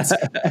 Then it's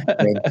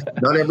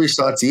not every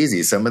shot's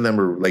easy. Some of them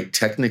are like,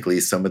 technically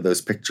some of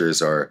those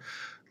pictures are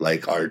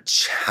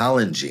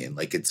challenging.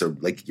 Like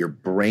like your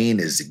brain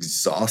is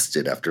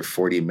exhausted after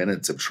 40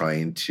 minutes of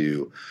trying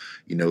to,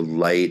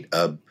 light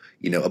a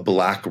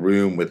black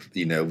room with,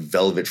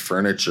 velvet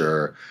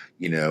furniture,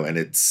 and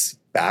it's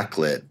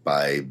backlit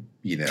by,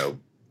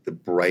 the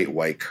bright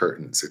white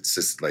curtains. It's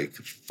just like,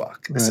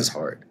 fuck, this is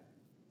hard.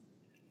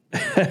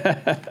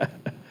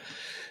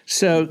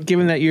 So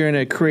given that you're in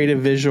a creative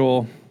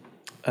visual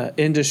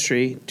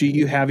industry, do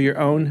you have your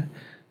own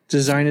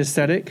design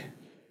aesthetic?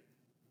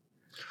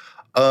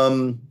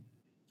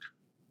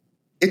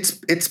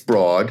 It's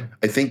broad.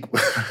 I think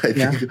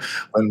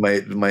when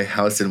my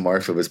house in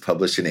Marfa was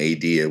published in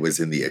AD, it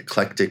was in the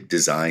eclectic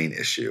design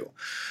issue.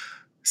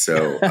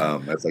 So I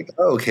was like,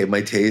 oh, okay,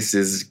 my taste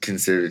is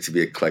considered to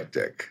be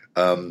eclectic.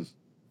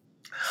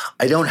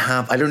 I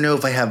don't know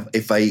if I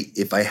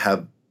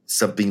have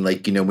something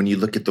like, when you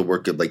look at the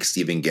work of like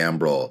Stephen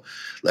Gambrell,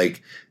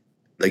 like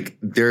he's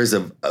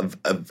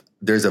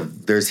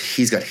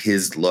got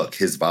his look,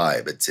 his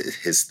vibe, it's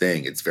his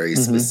thing. It's very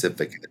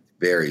specific and it's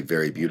very,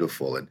 very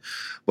beautiful. And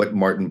what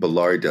Martin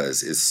Ballard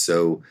does is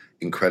so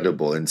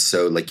incredible. And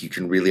so like, you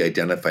can really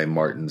identify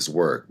Martin's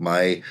work.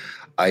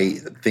 I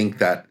think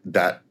that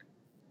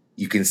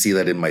you can see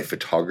that in my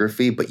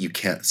photography, but you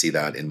can't see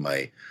that in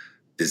my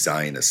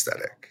design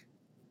aesthetic.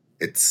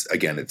 It's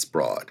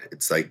broad.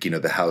 It's like,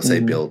 the house I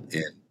built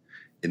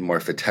in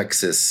Marfa,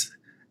 Texas,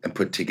 and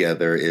put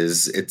together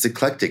it's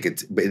eclectic.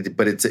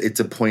 It's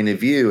a point of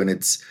view, and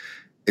it's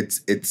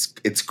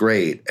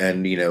great.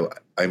 And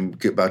I'm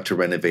about to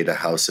renovate a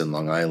house in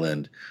Long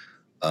Island,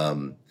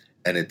 and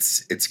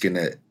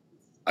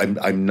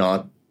I'm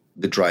not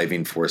the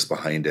driving force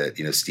behind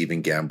it.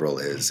 Stephen Gambrell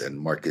is, and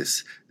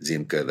Marcus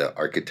Ziemke, the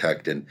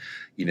architect, and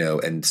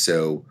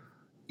so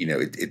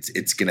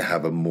it's going to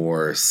have a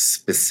more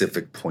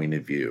specific point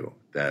of view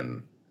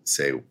than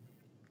say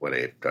what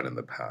I've done in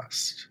the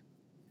past.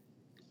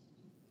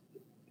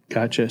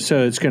 Gotcha.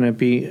 So it's going to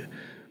be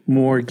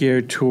more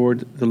geared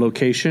toward the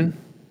location?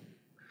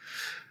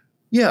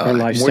 Yeah, or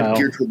lifestyle? More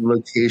geared toward the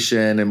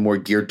location and more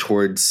geared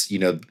towards,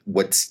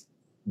 what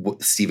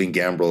Stephen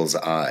Gambrell's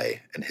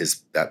eye and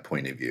that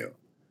point of view.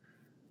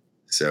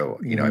 So,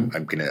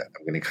 I'm gonna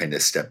kind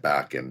of step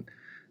back and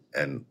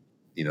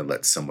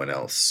let someone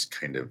else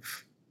kind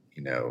of,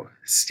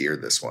 steer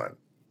this one.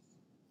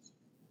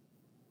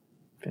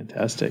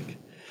 Fantastic.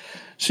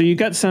 So you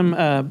got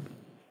some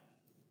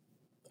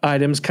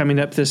items coming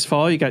up this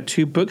fall. You got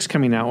 2 books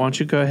coming out. Why don't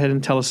you go ahead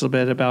and tell us a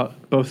bit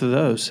about both of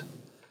those?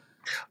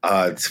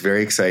 It's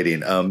very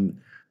exciting.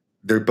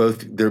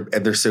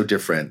 They're so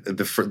different.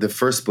 The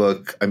first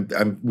book,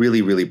 I'm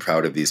really, really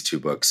proud of these 2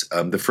 books.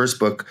 The first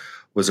book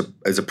was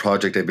a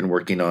project I've been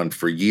working on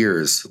for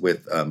years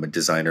with a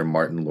designer,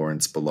 Martin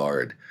Lawrence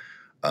Ballard,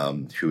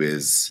 who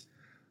is,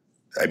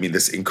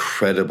 this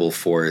incredible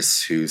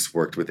force who's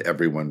worked with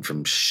everyone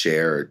from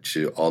Cher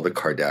to all the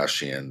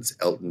Kardashians,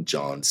 Elton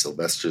John,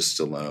 Sylvester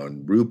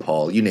Stallone,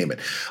 RuPaul, you name it,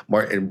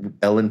 Martin,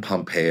 Ellen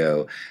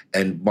Pompeo,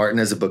 and Martin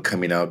has a book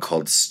coming out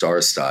called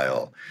Star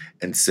Style,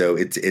 and so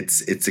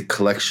it's a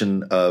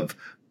collection of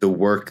the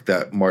work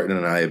that Martin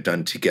and I have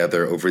done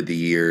together over the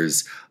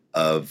years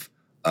of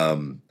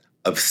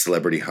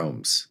celebrity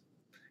homes.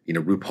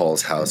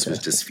 RuPaul's house was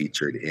Fantastic. just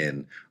featured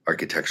in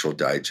Architectural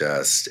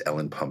Digest,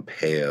 Ellen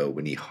Pompeo,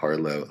 Winnie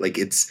Harlow. Like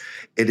it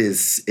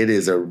is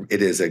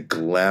a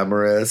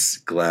glamorous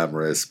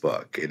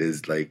book. It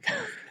is like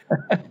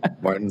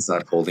Martin's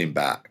not holding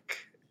back.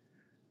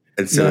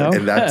 And so, No.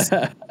 and that's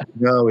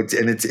no,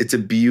 it's a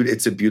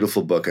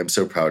beautiful book. I'm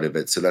so proud of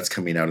it. So that's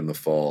coming out in the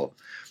fall.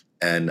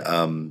 And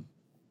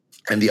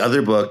the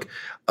other book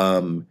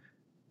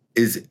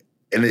is,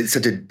 and it's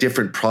such a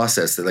different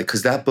process that, like,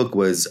 because that book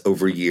was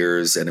over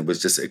years, and it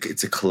was just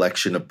it's a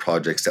collection of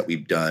projects that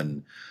we've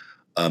done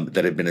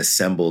that have been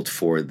assembled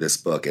for this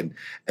book. And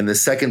the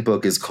second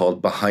book is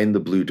called Behind the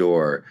Blue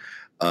Door,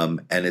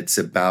 and it's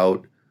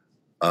about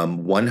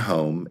one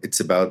home.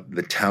 It's about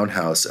the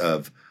townhouse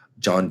of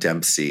John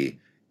Dempsey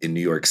in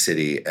New York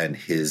City and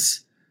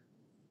his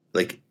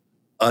like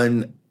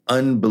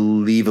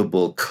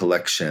unbelievable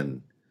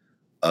collection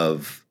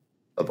of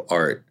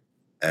art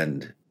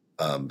and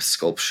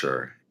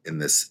sculpture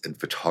and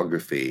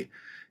photography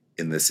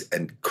in this,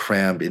 and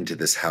crammed into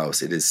this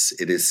house. It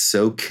is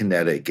so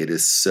kinetic.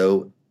 It's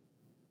so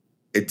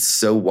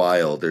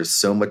wild. There's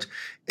so much.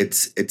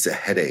 It's a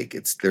headache.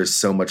 There's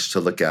so much to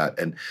look at.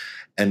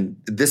 And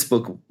this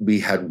book,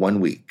 we had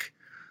 1 week.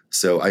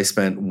 So I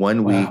spent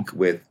 1 week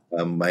with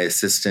my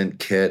assistant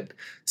Kit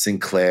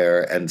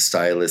Sinclair and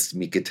stylist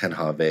Mika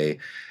Tenhave,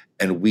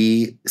 and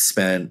we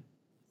spent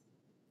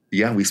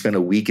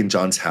a week in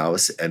John's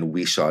house, and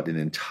we shot an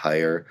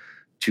entire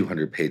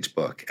 200-page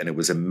book. And it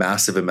was a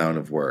massive amount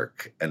of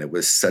work, and it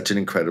was such an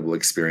incredible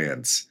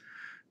experience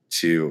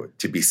to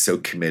be so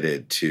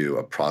committed to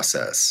a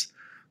process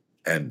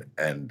and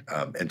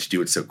to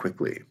do it so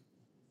quickly.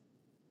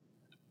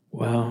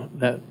 Wow,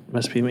 that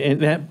must be. And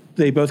that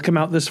they both come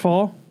out this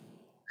fall.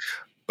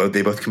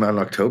 They both come out in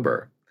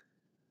October.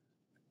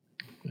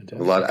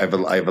 I have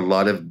a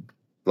lot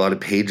of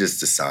pages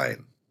to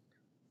sign.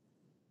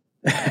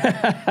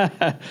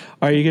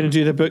 Are you going to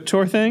do the book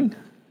tour thing?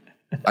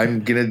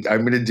 I'm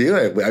gonna do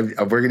it.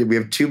 We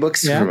have 2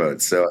 books to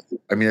promote, so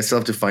I still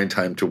have to find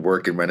time to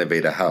work and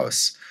renovate a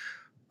house.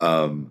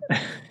 A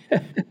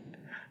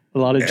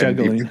lot of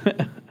juggling.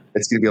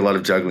 It's going to be a lot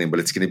of juggling, but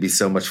it's going to be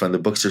so much fun. The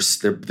books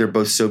they're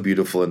both so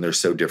beautiful and they're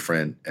so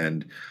different,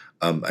 and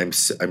I'm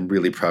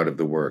really proud of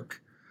the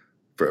work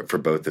for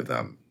both of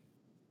them.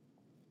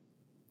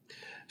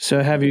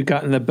 So have you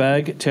gotten the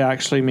bug to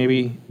actually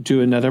maybe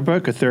do another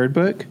book, a third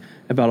book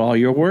about all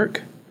your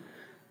work?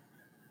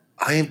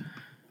 I'm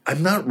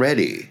not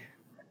ready.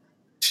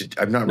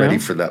 I'm not ready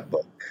for that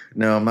book.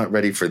 No, I'm not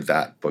ready for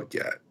that book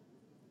yet.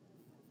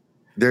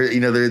 They're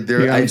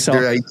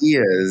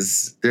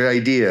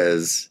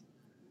ideas,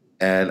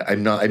 and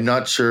I'm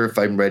not sure if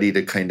I'm ready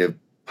to kind of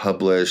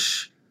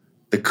publish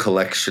the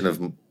collection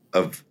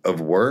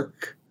of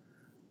work.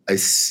 I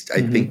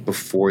think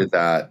before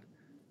that,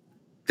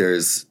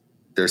 there's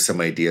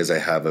some ideas I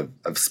have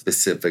of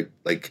specific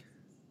like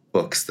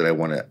books that I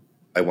want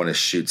to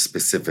shoot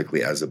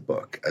specifically as a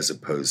book, as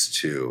opposed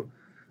to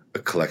a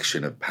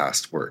collection of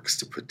past works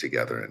to put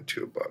together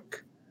into a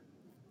book.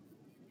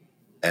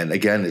 And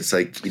again, it's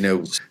like,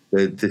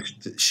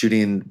 the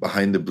shooting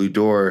Behind the Blue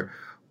Door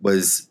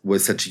was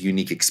such a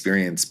unique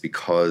experience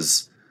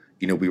because,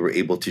 we were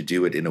able to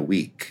do it in a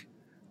week.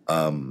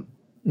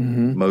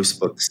 Most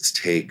books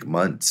take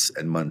months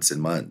and months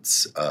and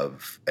months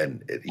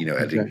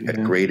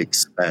at great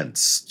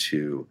expense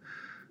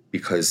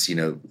because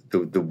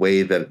the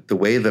way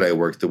that I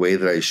work, the way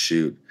that I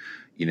shoot,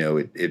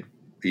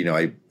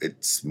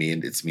 it's me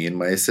and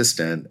my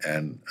assistant,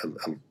 and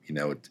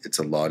it's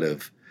a lot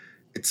of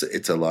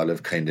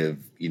kind of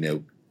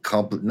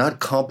not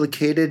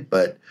complicated,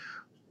 but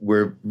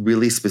we're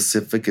really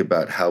specific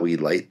about how we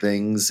light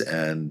things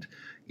and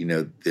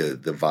the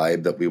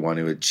vibe that we want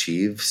to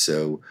achieve.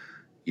 So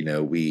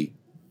we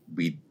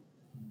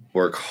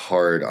work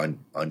hard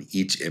on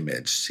each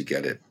image to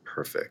get it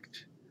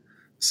perfect.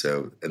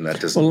 So, and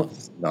that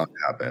doesn't not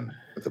happen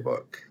with the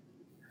book.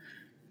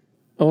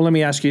 Well, let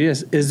me ask you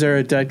this. Is there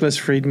a Douglas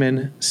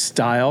Friedman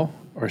style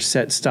or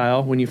set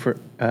style when you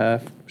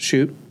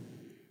shoot?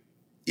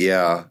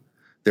 Yeah,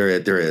 there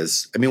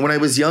is. When I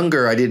was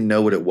younger, I didn't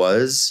know what it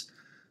was.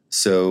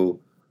 So,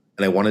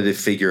 and I wanted to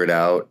figure it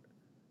out.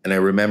 And I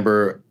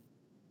remember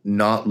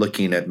not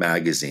looking at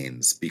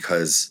magazines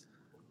because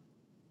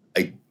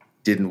I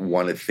didn't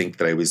want to think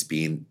that I was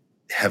being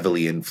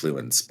heavily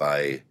influenced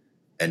by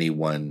any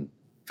one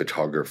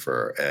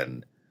photographer.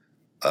 And,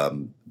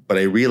 but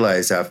I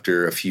realized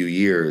after a few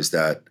years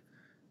that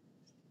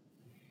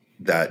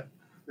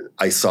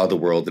I saw the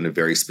world in a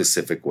very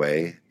specific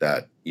way,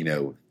 that,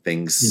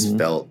 things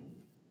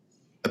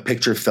a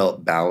picture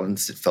felt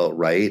balanced. It felt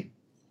right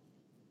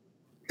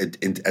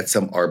at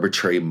some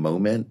arbitrary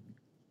moment.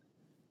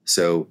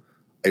 So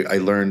I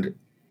learned,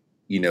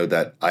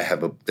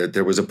 that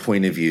there was a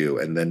point of view,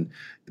 and then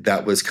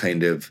that was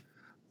kind of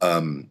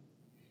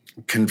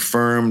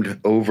confirmed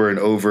over and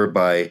over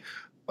by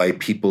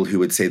people who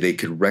would say they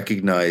could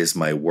recognize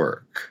my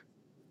work.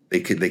 They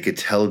could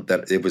tell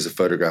that it was a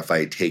photograph I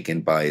had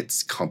taken by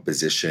its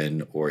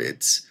composition or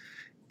its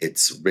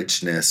its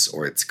richness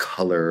or its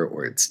color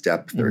or its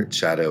depth or its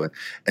shadow.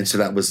 And so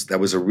that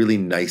was a really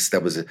nice,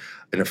 that was an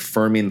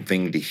affirming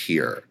thing to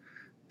hear,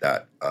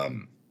 that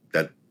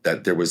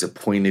that there was a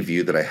point of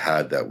view that I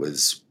had that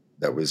was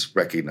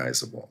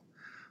recognizable.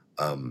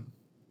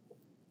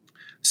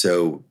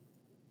 So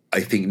I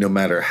think no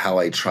matter how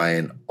I try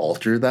and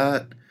alter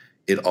that,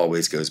 it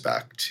always goes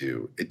back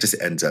to, it just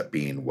ends up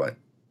being what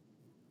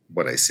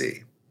I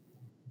see.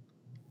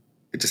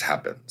 It just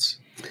happens.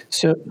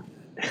 So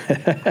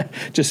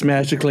just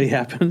magically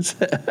happens.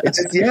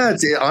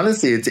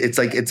 Honestly, it's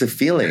like, it's a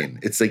feeling.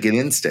 It's like an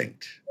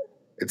instinct.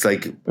 It's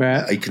like,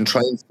 right. I can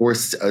try and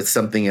force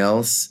something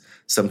else.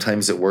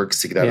 Sometimes it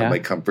works to get out of my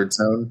comfort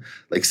zone.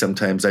 Like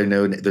sometimes I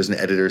know there's an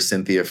editor,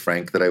 Cynthia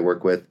Frank, that I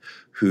work with,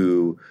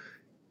 who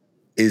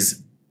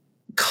is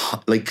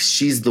like,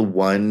 she's the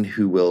one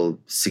who will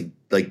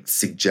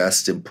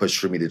suggest and push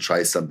for me to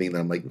try something that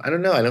I'm like, I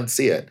don't know, I don't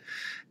see it.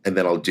 And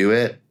then I'll do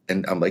it.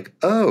 And I'm like,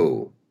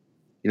 oh,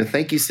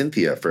 thank you,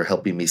 Cynthia, for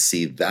helping me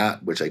see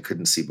that, which I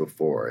couldn't see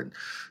before. And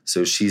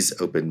so she's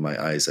opened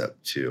my eyes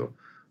up to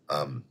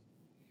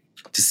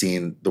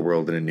seeing the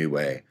world in a new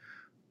way.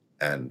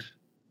 And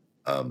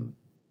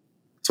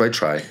so I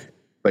try,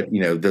 but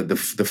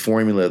the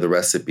formula, the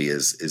recipe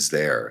is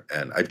there.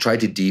 And I've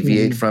tried to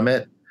deviate from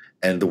it,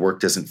 and the work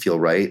doesn't feel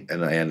right.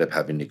 And I end up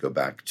having to go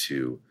back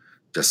to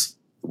just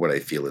what I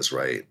feel is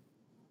right.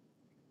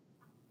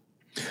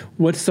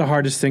 What's the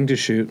hardest thing to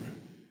shoot?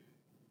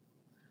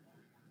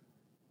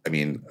 I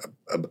mean,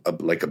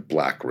 like a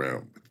black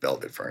room with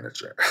velvet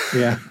furniture.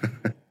 Yeah.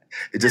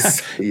 It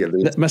just,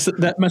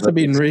 that must have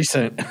been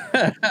recent.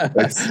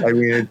 It's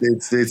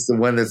the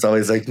one that's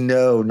always like,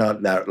 no,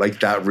 not that, like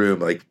that room,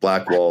 like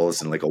black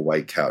walls and like a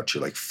white couch.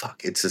 You're like,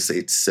 fuck, it's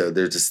so,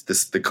 there's just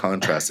this, the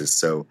contrast is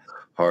so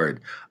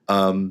hard.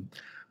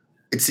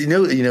 It's,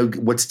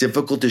 what's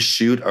difficult to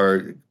shoot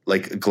are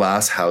like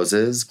glass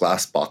houses,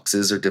 glass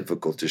boxes are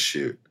difficult to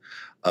shoot.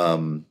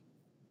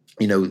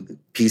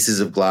 Pieces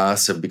of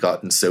glass have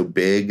gotten so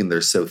big and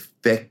they're so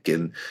thick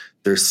and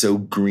they're so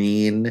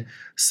green.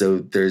 So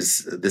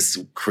there's this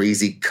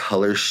crazy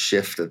color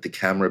shift that the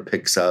camera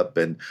picks up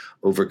and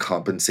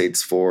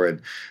overcompensates for.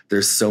 And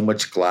there's so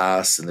much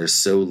glass and there's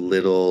so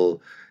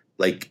little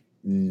like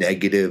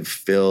negative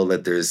fill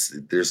that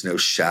there's no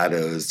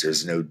shadows,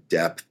 there's no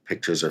depth.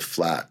 Pictures are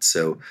flat.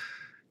 So,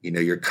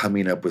 you're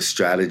coming up with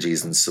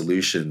strategies and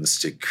solutions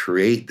to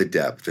create the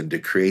depth and to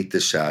create the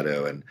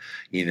shadow and,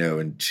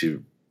 and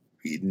to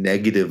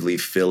negatively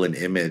fill an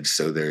image.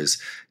 So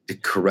there's to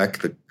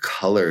correct the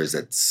colors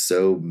that's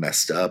so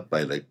messed up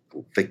by the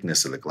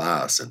thickness of the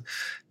glass. And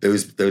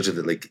those are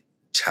the like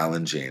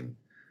challenging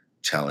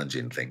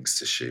things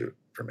to shoot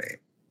for me.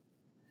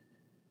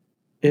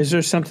 Is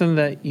there something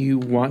that you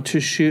want to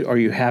shoot or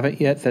you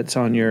haven't yet that's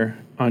on your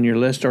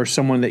list, or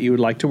someone that you would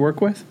like to work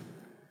with?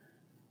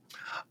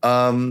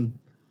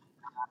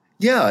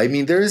 Yeah, I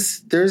mean,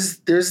 there's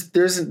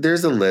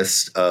a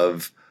list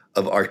of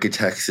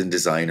architects and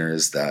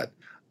designers that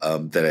I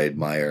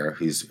admire,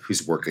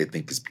 whose work I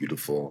think is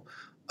beautiful,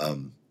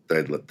 that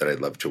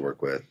I'd love to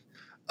work with,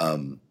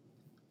 and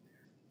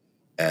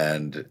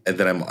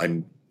then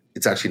I'm.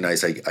 It's actually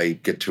nice. I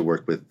get to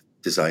work with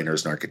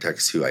designers and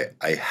architects who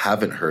I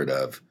haven't heard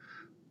of,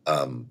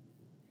 and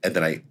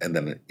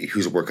then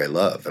whose work I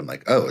love. I'm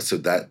like, oh, so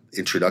that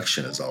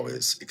introduction is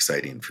always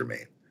exciting for me.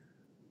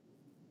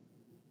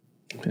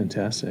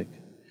 Fantastic.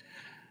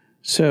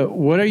 So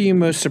what are you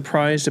most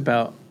surprised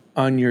about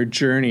on your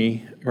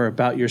journey or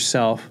about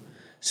yourself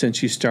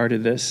since you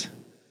started this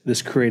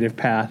creative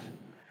path?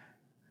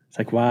 It's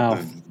like, wow.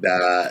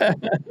 That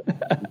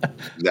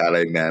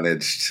I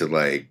managed to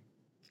like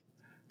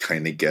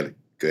kind of get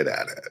good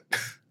at it.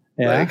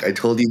 Yeah. Like I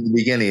told you in the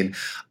beginning,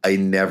 I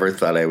never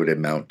thought I would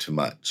amount to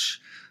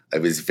much. I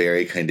was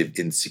very kind of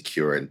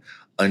insecure and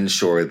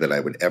unsure that I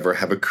would ever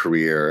have a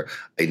career.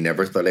 I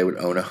never thought I would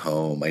own a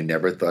home. I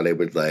never thought I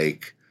would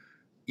like,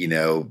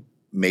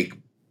 make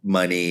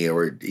money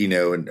or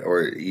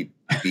be,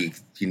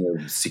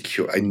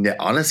 secure.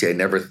 Honestly, I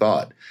never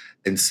thought.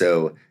 And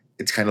so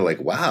it's kind of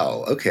like,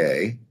 wow,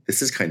 okay,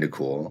 this is kind of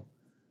cool.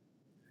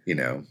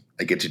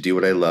 I get to do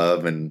what I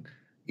love and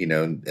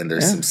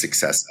there's some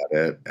success at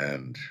it.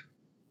 And,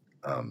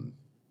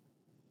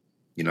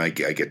 I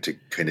get to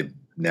kind of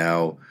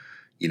now,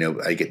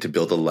 I get to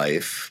build a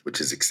life, which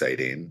is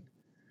exciting.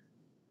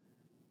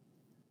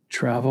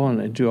 Travel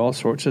and do all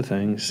sorts of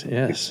things.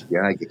 Yes.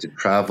 Yeah, I get to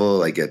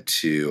travel. I get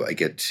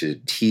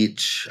to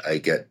teach. I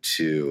get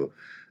to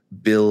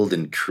build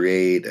and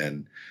create.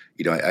 And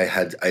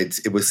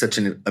it was such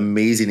an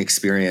amazing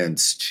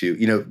experience to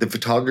the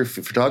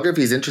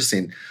photography is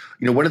interesting.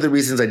 One of the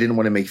reasons I didn't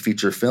want to make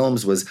feature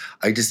films was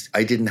I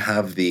didn't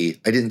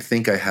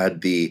think I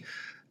had the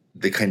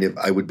kind of,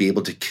 I would be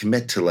able to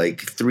commit to like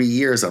 3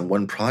 years on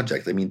one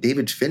project. I mean,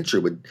 David Fincher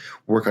would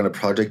work on a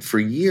project for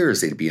years.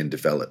 They'd be in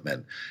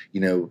development.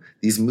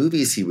 These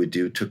movies he would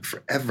do took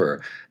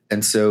forever.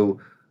 And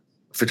so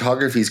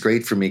photography is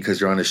great for me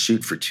because you're on a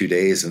shoot for 2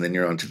 days and then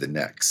you're on to the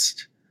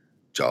next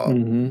job.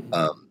 Mm-hmm.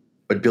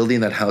 but building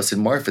that house in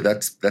Marfa,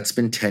 that's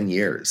been 10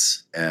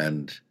 years.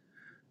 And,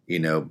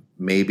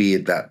 maybe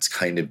that's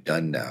kind of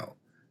done now.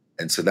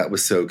 And so that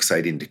was so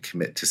exciting to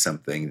commit to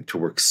something, to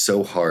work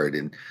so hard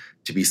and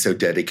to be so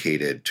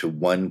dedicated to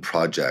one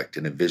project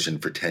and a vision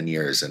for 10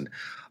 years. And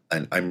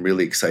I'm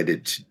really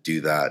excited to do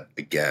that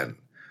again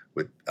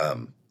with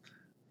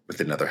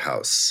another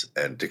house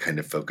and to kind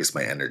of focus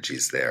my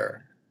energies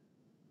there.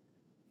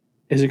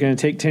 Is it going to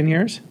take 10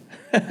 years?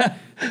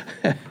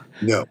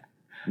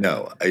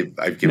 No,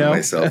 I've given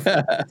myself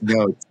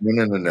no.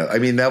 I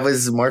mean, there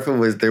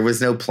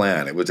was no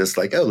plan. It was just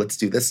like, oh, let's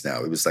do this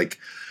now. It was like,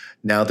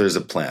 now there's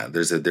a plan.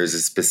 There's a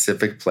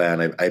specific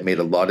plan. I made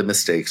a lot of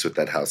mistakes with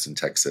that house in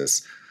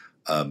Texas.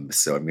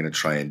 So I'm going to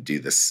try and do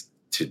this,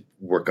 to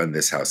work on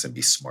this house and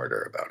be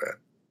smarter about it.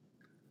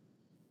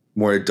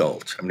 More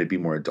adult. I'm going to be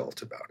more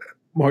adult about it.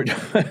 More.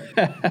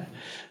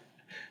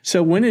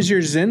 So when is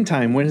your Zen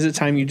time? When is it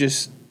time you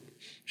just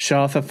shut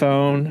off the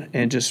phone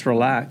and just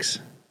relax?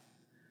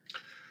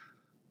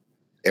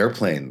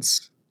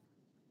 Airplanes.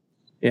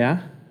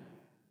 Yeah?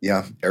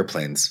 Yeah,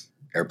 airplanes.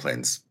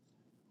 Airplanes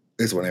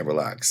is when I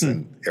relax,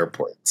 and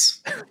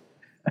airports.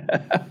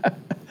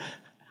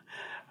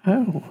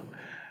 Oh,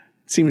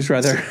 seems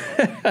rather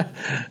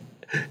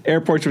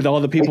airports with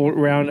all the people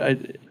around.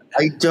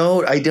 I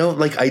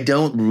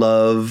don't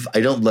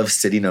love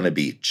sitting on a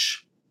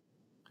beach.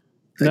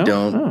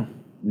 No?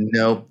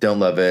 Nope, don't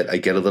love it. I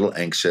get a little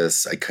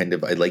anxious. I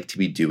like to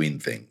be doing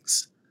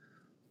things.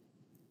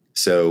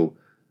 So,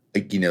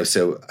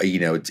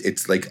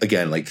 it's like,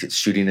 again, like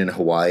shooting in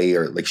Hawaii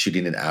or like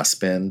shooting in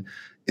Aspen.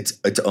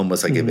 It's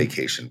almost like a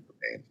vacation for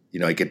me.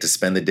 I get to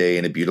spend the day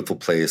in a beautiful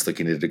place,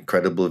 looking at an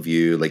incredible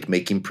view, like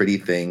making pretty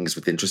things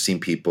with interesting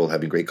people,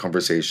 having great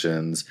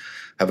conversations,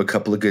 have a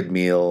couple of good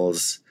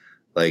meals,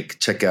 like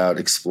check out,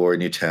 explore a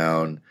new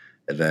town,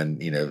 and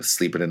then,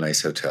 sleep in a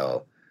nice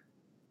hotel.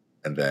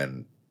 And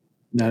then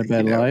not a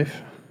bad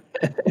life.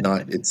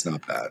 It's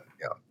not bad.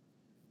 Yeah.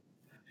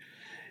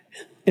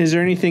 Is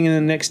there anything in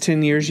the next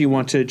 10 years you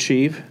want to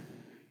achieve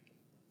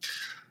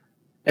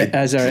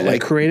as a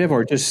creative,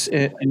 or just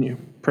in your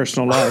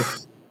personal life?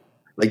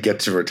 Like get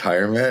to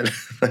retirement,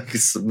 like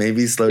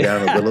maybe slow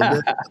down a little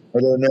bit. I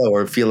don't know,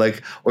 or feel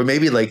like, or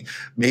maybe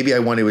I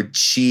want to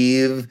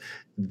achieve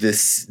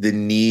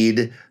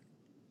the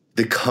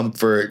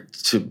comfort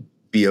to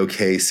be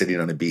okay sitting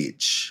on a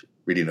beach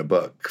reading a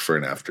book for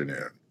an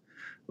afternoon.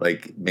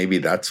 Like maybe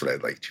that's what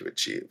I'd like to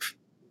achieve.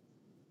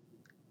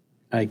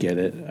 I get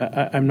it.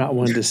 I'm not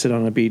one to sit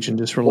on a beach and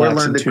just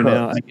relax and tune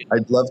out.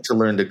 I'd love to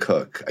learn to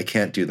cook. I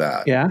can't do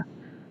that. Yeah?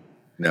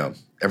 No.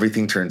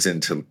 Everything turns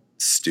into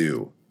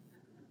stew.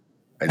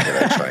 I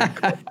try and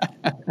cook.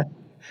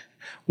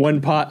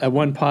 One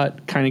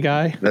pot kind of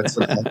guy? That's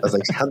what I was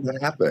like, how did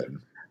that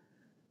happen?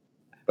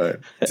 But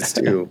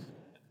stew.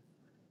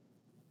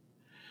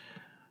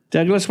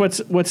 Douglas,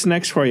 what's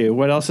next for you?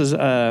 What else is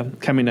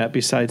coming up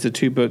besides the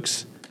 2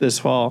 books this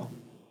fall?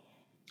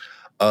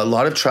 A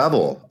lot of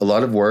travel, a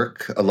lot of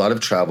work, a lot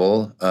of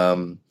travel.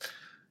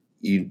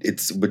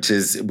 Which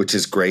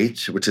is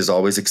great, which is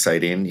always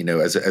exciting.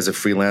 As a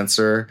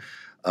freelancer,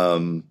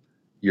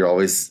 you're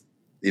always,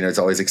 it's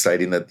always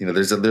exciting that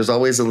there's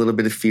always a little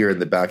bit of fear in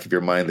the back of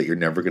your mind that you're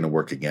never going to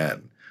work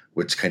again,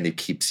 which kind of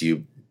keeps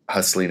you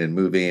hustling and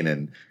moving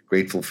and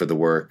grateful for the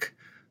work.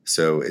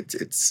 So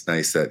it's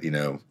nice that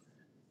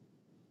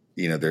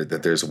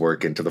that there's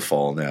work into the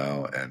fall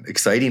now, and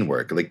exciting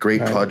work, like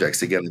great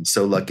projects. Again, I'm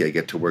so lucky I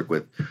get to work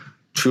with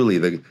truly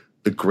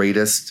the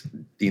greatest,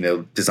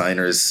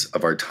 designers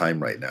of our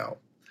time right now.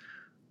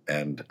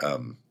 And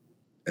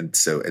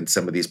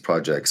some of these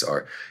projects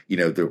are,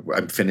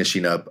 I'm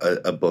finishing up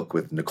a book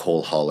with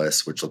Nicole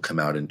Hollis, which will come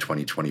out in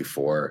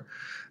 2024.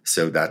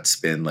 So that's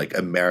been like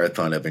a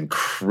marathon of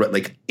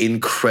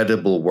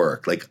incredible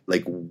work,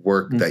 like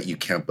work that you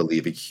can't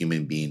believe a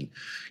human being,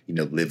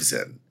 lives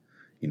in.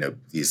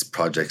 These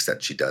projects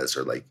that she does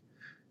are like,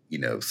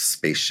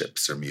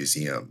 spaceships or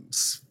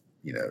museums,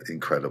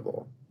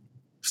 incredible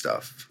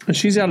stuff. And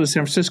she's out of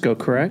San Francisco,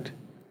 correct?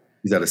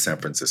 She's out of San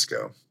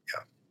Francisco.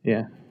 Yeah.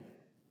 Yeah.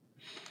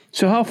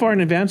 So how far in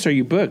advance are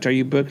you booked? Are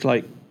you booked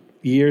like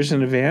years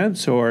in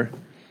advance, or?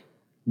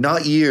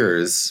 Not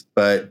years,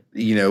 but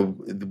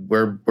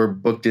we're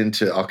booked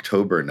into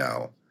October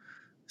now.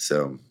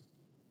 So,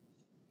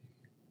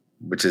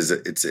 which is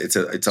it's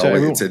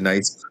a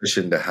nice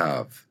cushion to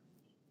have.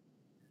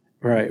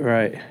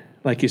 Right.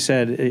 Like you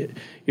said,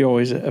 you're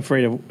always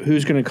afraid of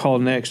who's going to call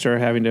next or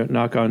having to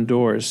knock on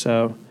doors.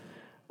 So,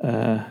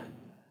 get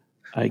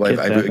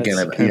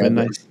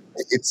that.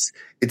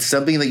 It's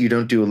something that you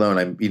don't do alone.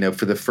 I'm,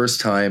 for the first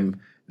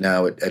time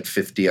now at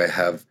 50, I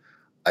have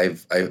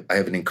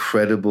an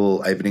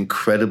incredible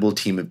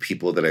team of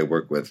people that I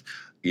work with.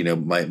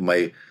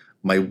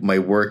 My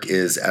work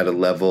is at a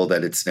level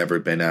that it's never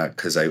been at,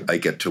 because I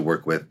get to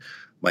work with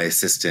my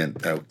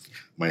assistant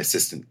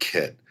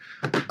Kit,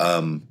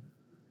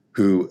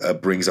 who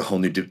brings a whole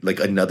new,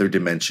 another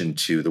dimension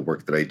to the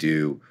work that I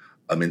do,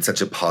 in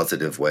such a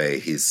positive way.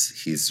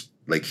 He's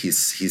Like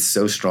he's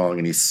so strong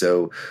and he's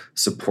so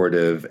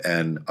supportive,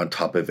 and on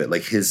top of it,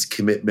 like his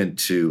commitment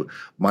to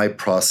my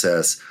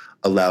process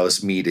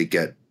allows me to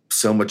get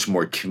so much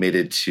more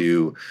committed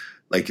to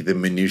like the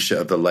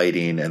minutia of the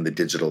lighting and the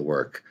digital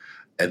work.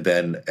 And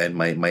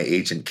my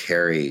agent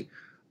Carrie,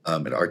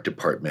 an art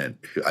department,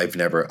 who I've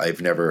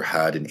never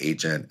had an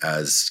agent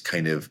as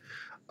kind of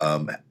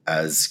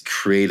as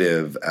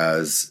creative,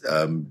 as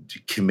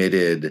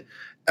committed,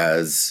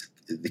 as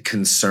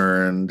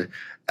concerned,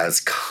 as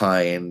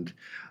kind,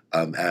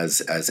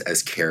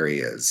 as Carrie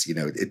is. You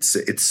know,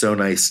 it's so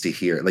nice to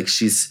hear. Like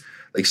she's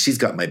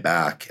got my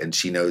back, and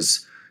she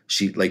knows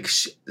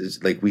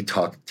we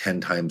talk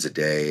 10 times a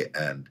day,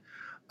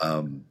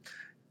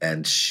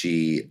 and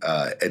she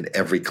and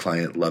every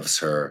client loves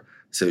her.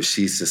 So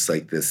she's just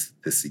like this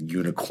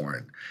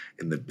unicorn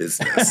in the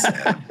business.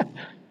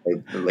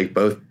 And like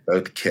both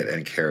Kit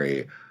and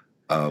Carrie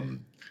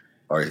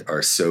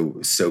are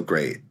so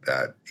great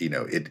that, you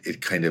know,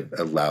 it kind of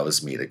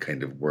allows me to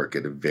kind of work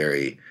at a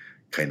very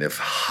kind of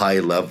high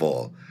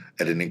level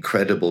at an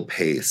incredible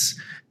pace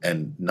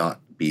and not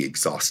be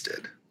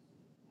exhausted.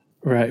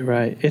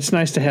 Right. It's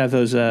nice to have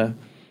those, as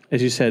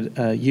you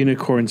said,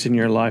 unicorns in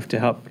your life to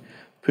help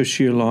push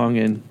you along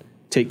and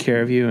take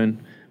care of you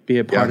and be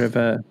a part of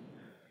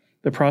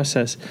the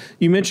process.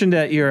 You mentioned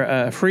that you're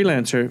a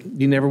freelancer.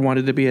 You never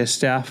wanted to be a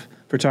staff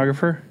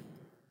photographer?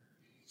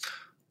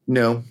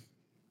 No.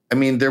 I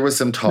mean, there was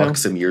some talk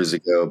some years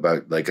ago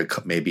about like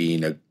maybe, you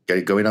know,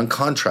 going on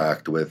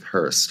contract with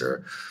Hearst,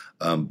 or,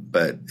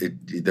 but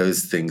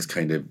those things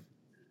kind of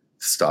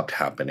stopped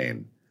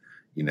happening,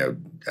 you know,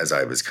 as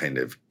I was kind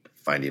of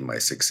finding my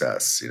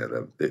success. You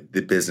know,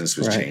 the business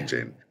was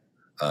changing,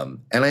 and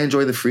I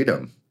enjoy the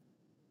freedom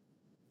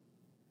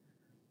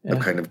of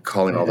kind of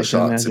calling all the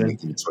shots and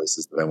making the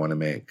choices that I want to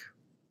make.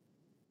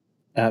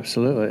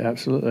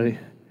 Absolutely.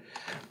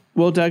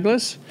 Well,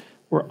 Douglas,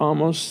 we're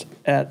almost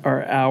at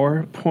our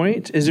hour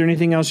point. Is there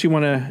anything else you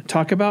want to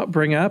talk about,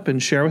 bring up,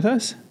 and share with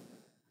us?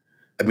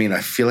 I mean,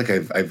 I feel like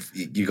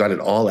you got it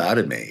all out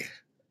of me.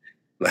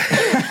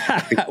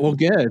 Well,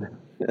 good.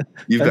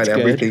 You've got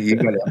everything. You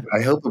got.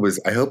 I hope it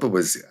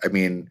was. I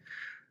mean,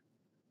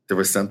 there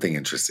was something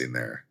interesting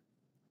there.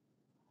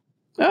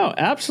 Oh,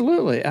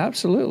 absolutely.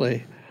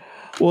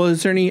 Well,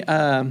 is there any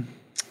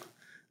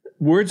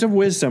words of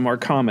wisdom or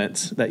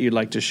comments that you'd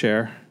like to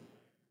share?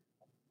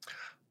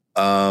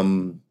 I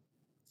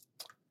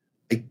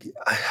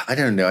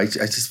don't know. I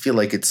just feel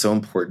like it's so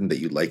important that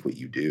you like what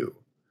you do,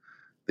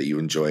 that you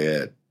enjoy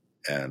it.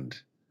 And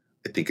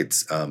I think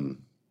it's, I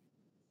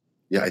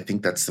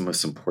think that's the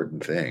most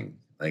important thing.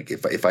 Like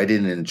if I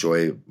didn't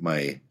enjoy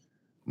my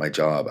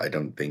job, I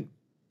don't think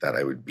that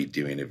I would be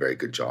doing a very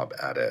good job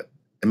at it.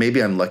 And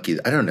maybe I'm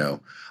lucky. I don't know.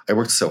 I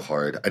worked so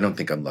hard. I don't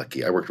think I'm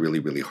lucky. I worked really,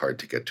 really hard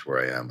to get to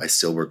where I am. I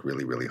still work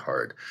really, really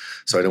hard.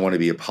 So I don't want to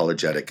be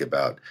apologetic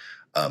about,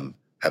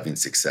 having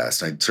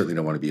success. And I certainly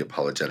don't want to be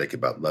apologetic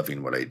about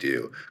loving what I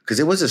do, because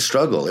it was a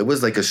struggle. It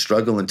was like a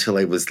struggle until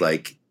I was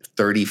like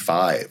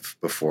 35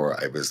 before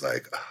I was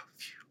like, oh,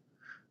 phew,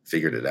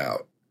 figured it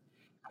out.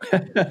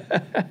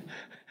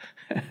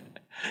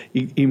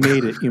 You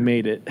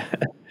made it.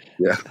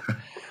 Yeah.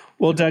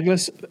 Well,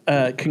 Douglas,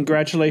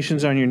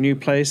 congratulations on your new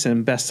place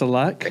and best of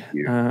luck. Thank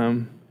you.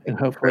 And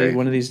hopefully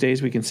one of these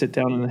days we can sit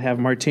down and have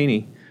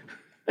martini.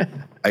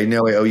 I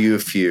know I owe you a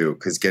few,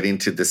 because getting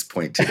to this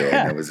point today,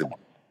 I know was a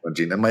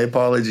my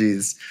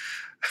apologies.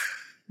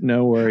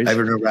 No worries. I have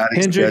an erratic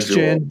Hendrick's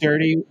schedule. gin,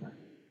 dirty,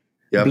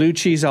 blue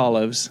cheese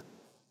olives.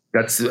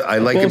 I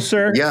like well, it.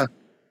 Sir, yeah.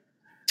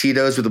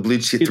 Tito's with the blue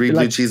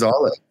cheese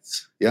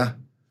olives. Yeah.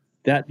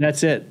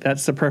 That's it.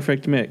 That's the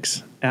perfect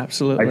mix.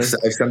 Absolutely.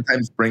 I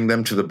sometimes bring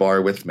them to the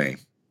bar with me.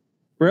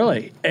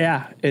 Really?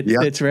 Yeah.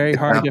 It's very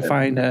hard to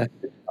find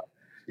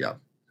yeah.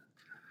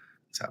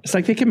 It's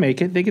like they can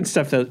make it. They can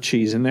stuff the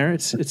cheese in there.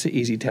 It's an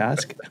easy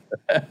task.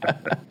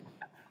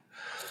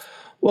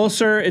 Well,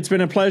 sir, it's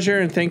been a pleasure,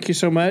 and thank you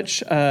so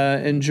much.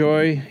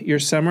 Enjoy your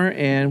summer,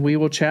 and we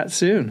will chat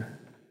soon.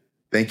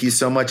 Thank you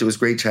so much. It was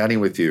great chatting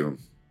with you.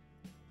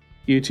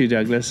 You too,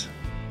 Douglas.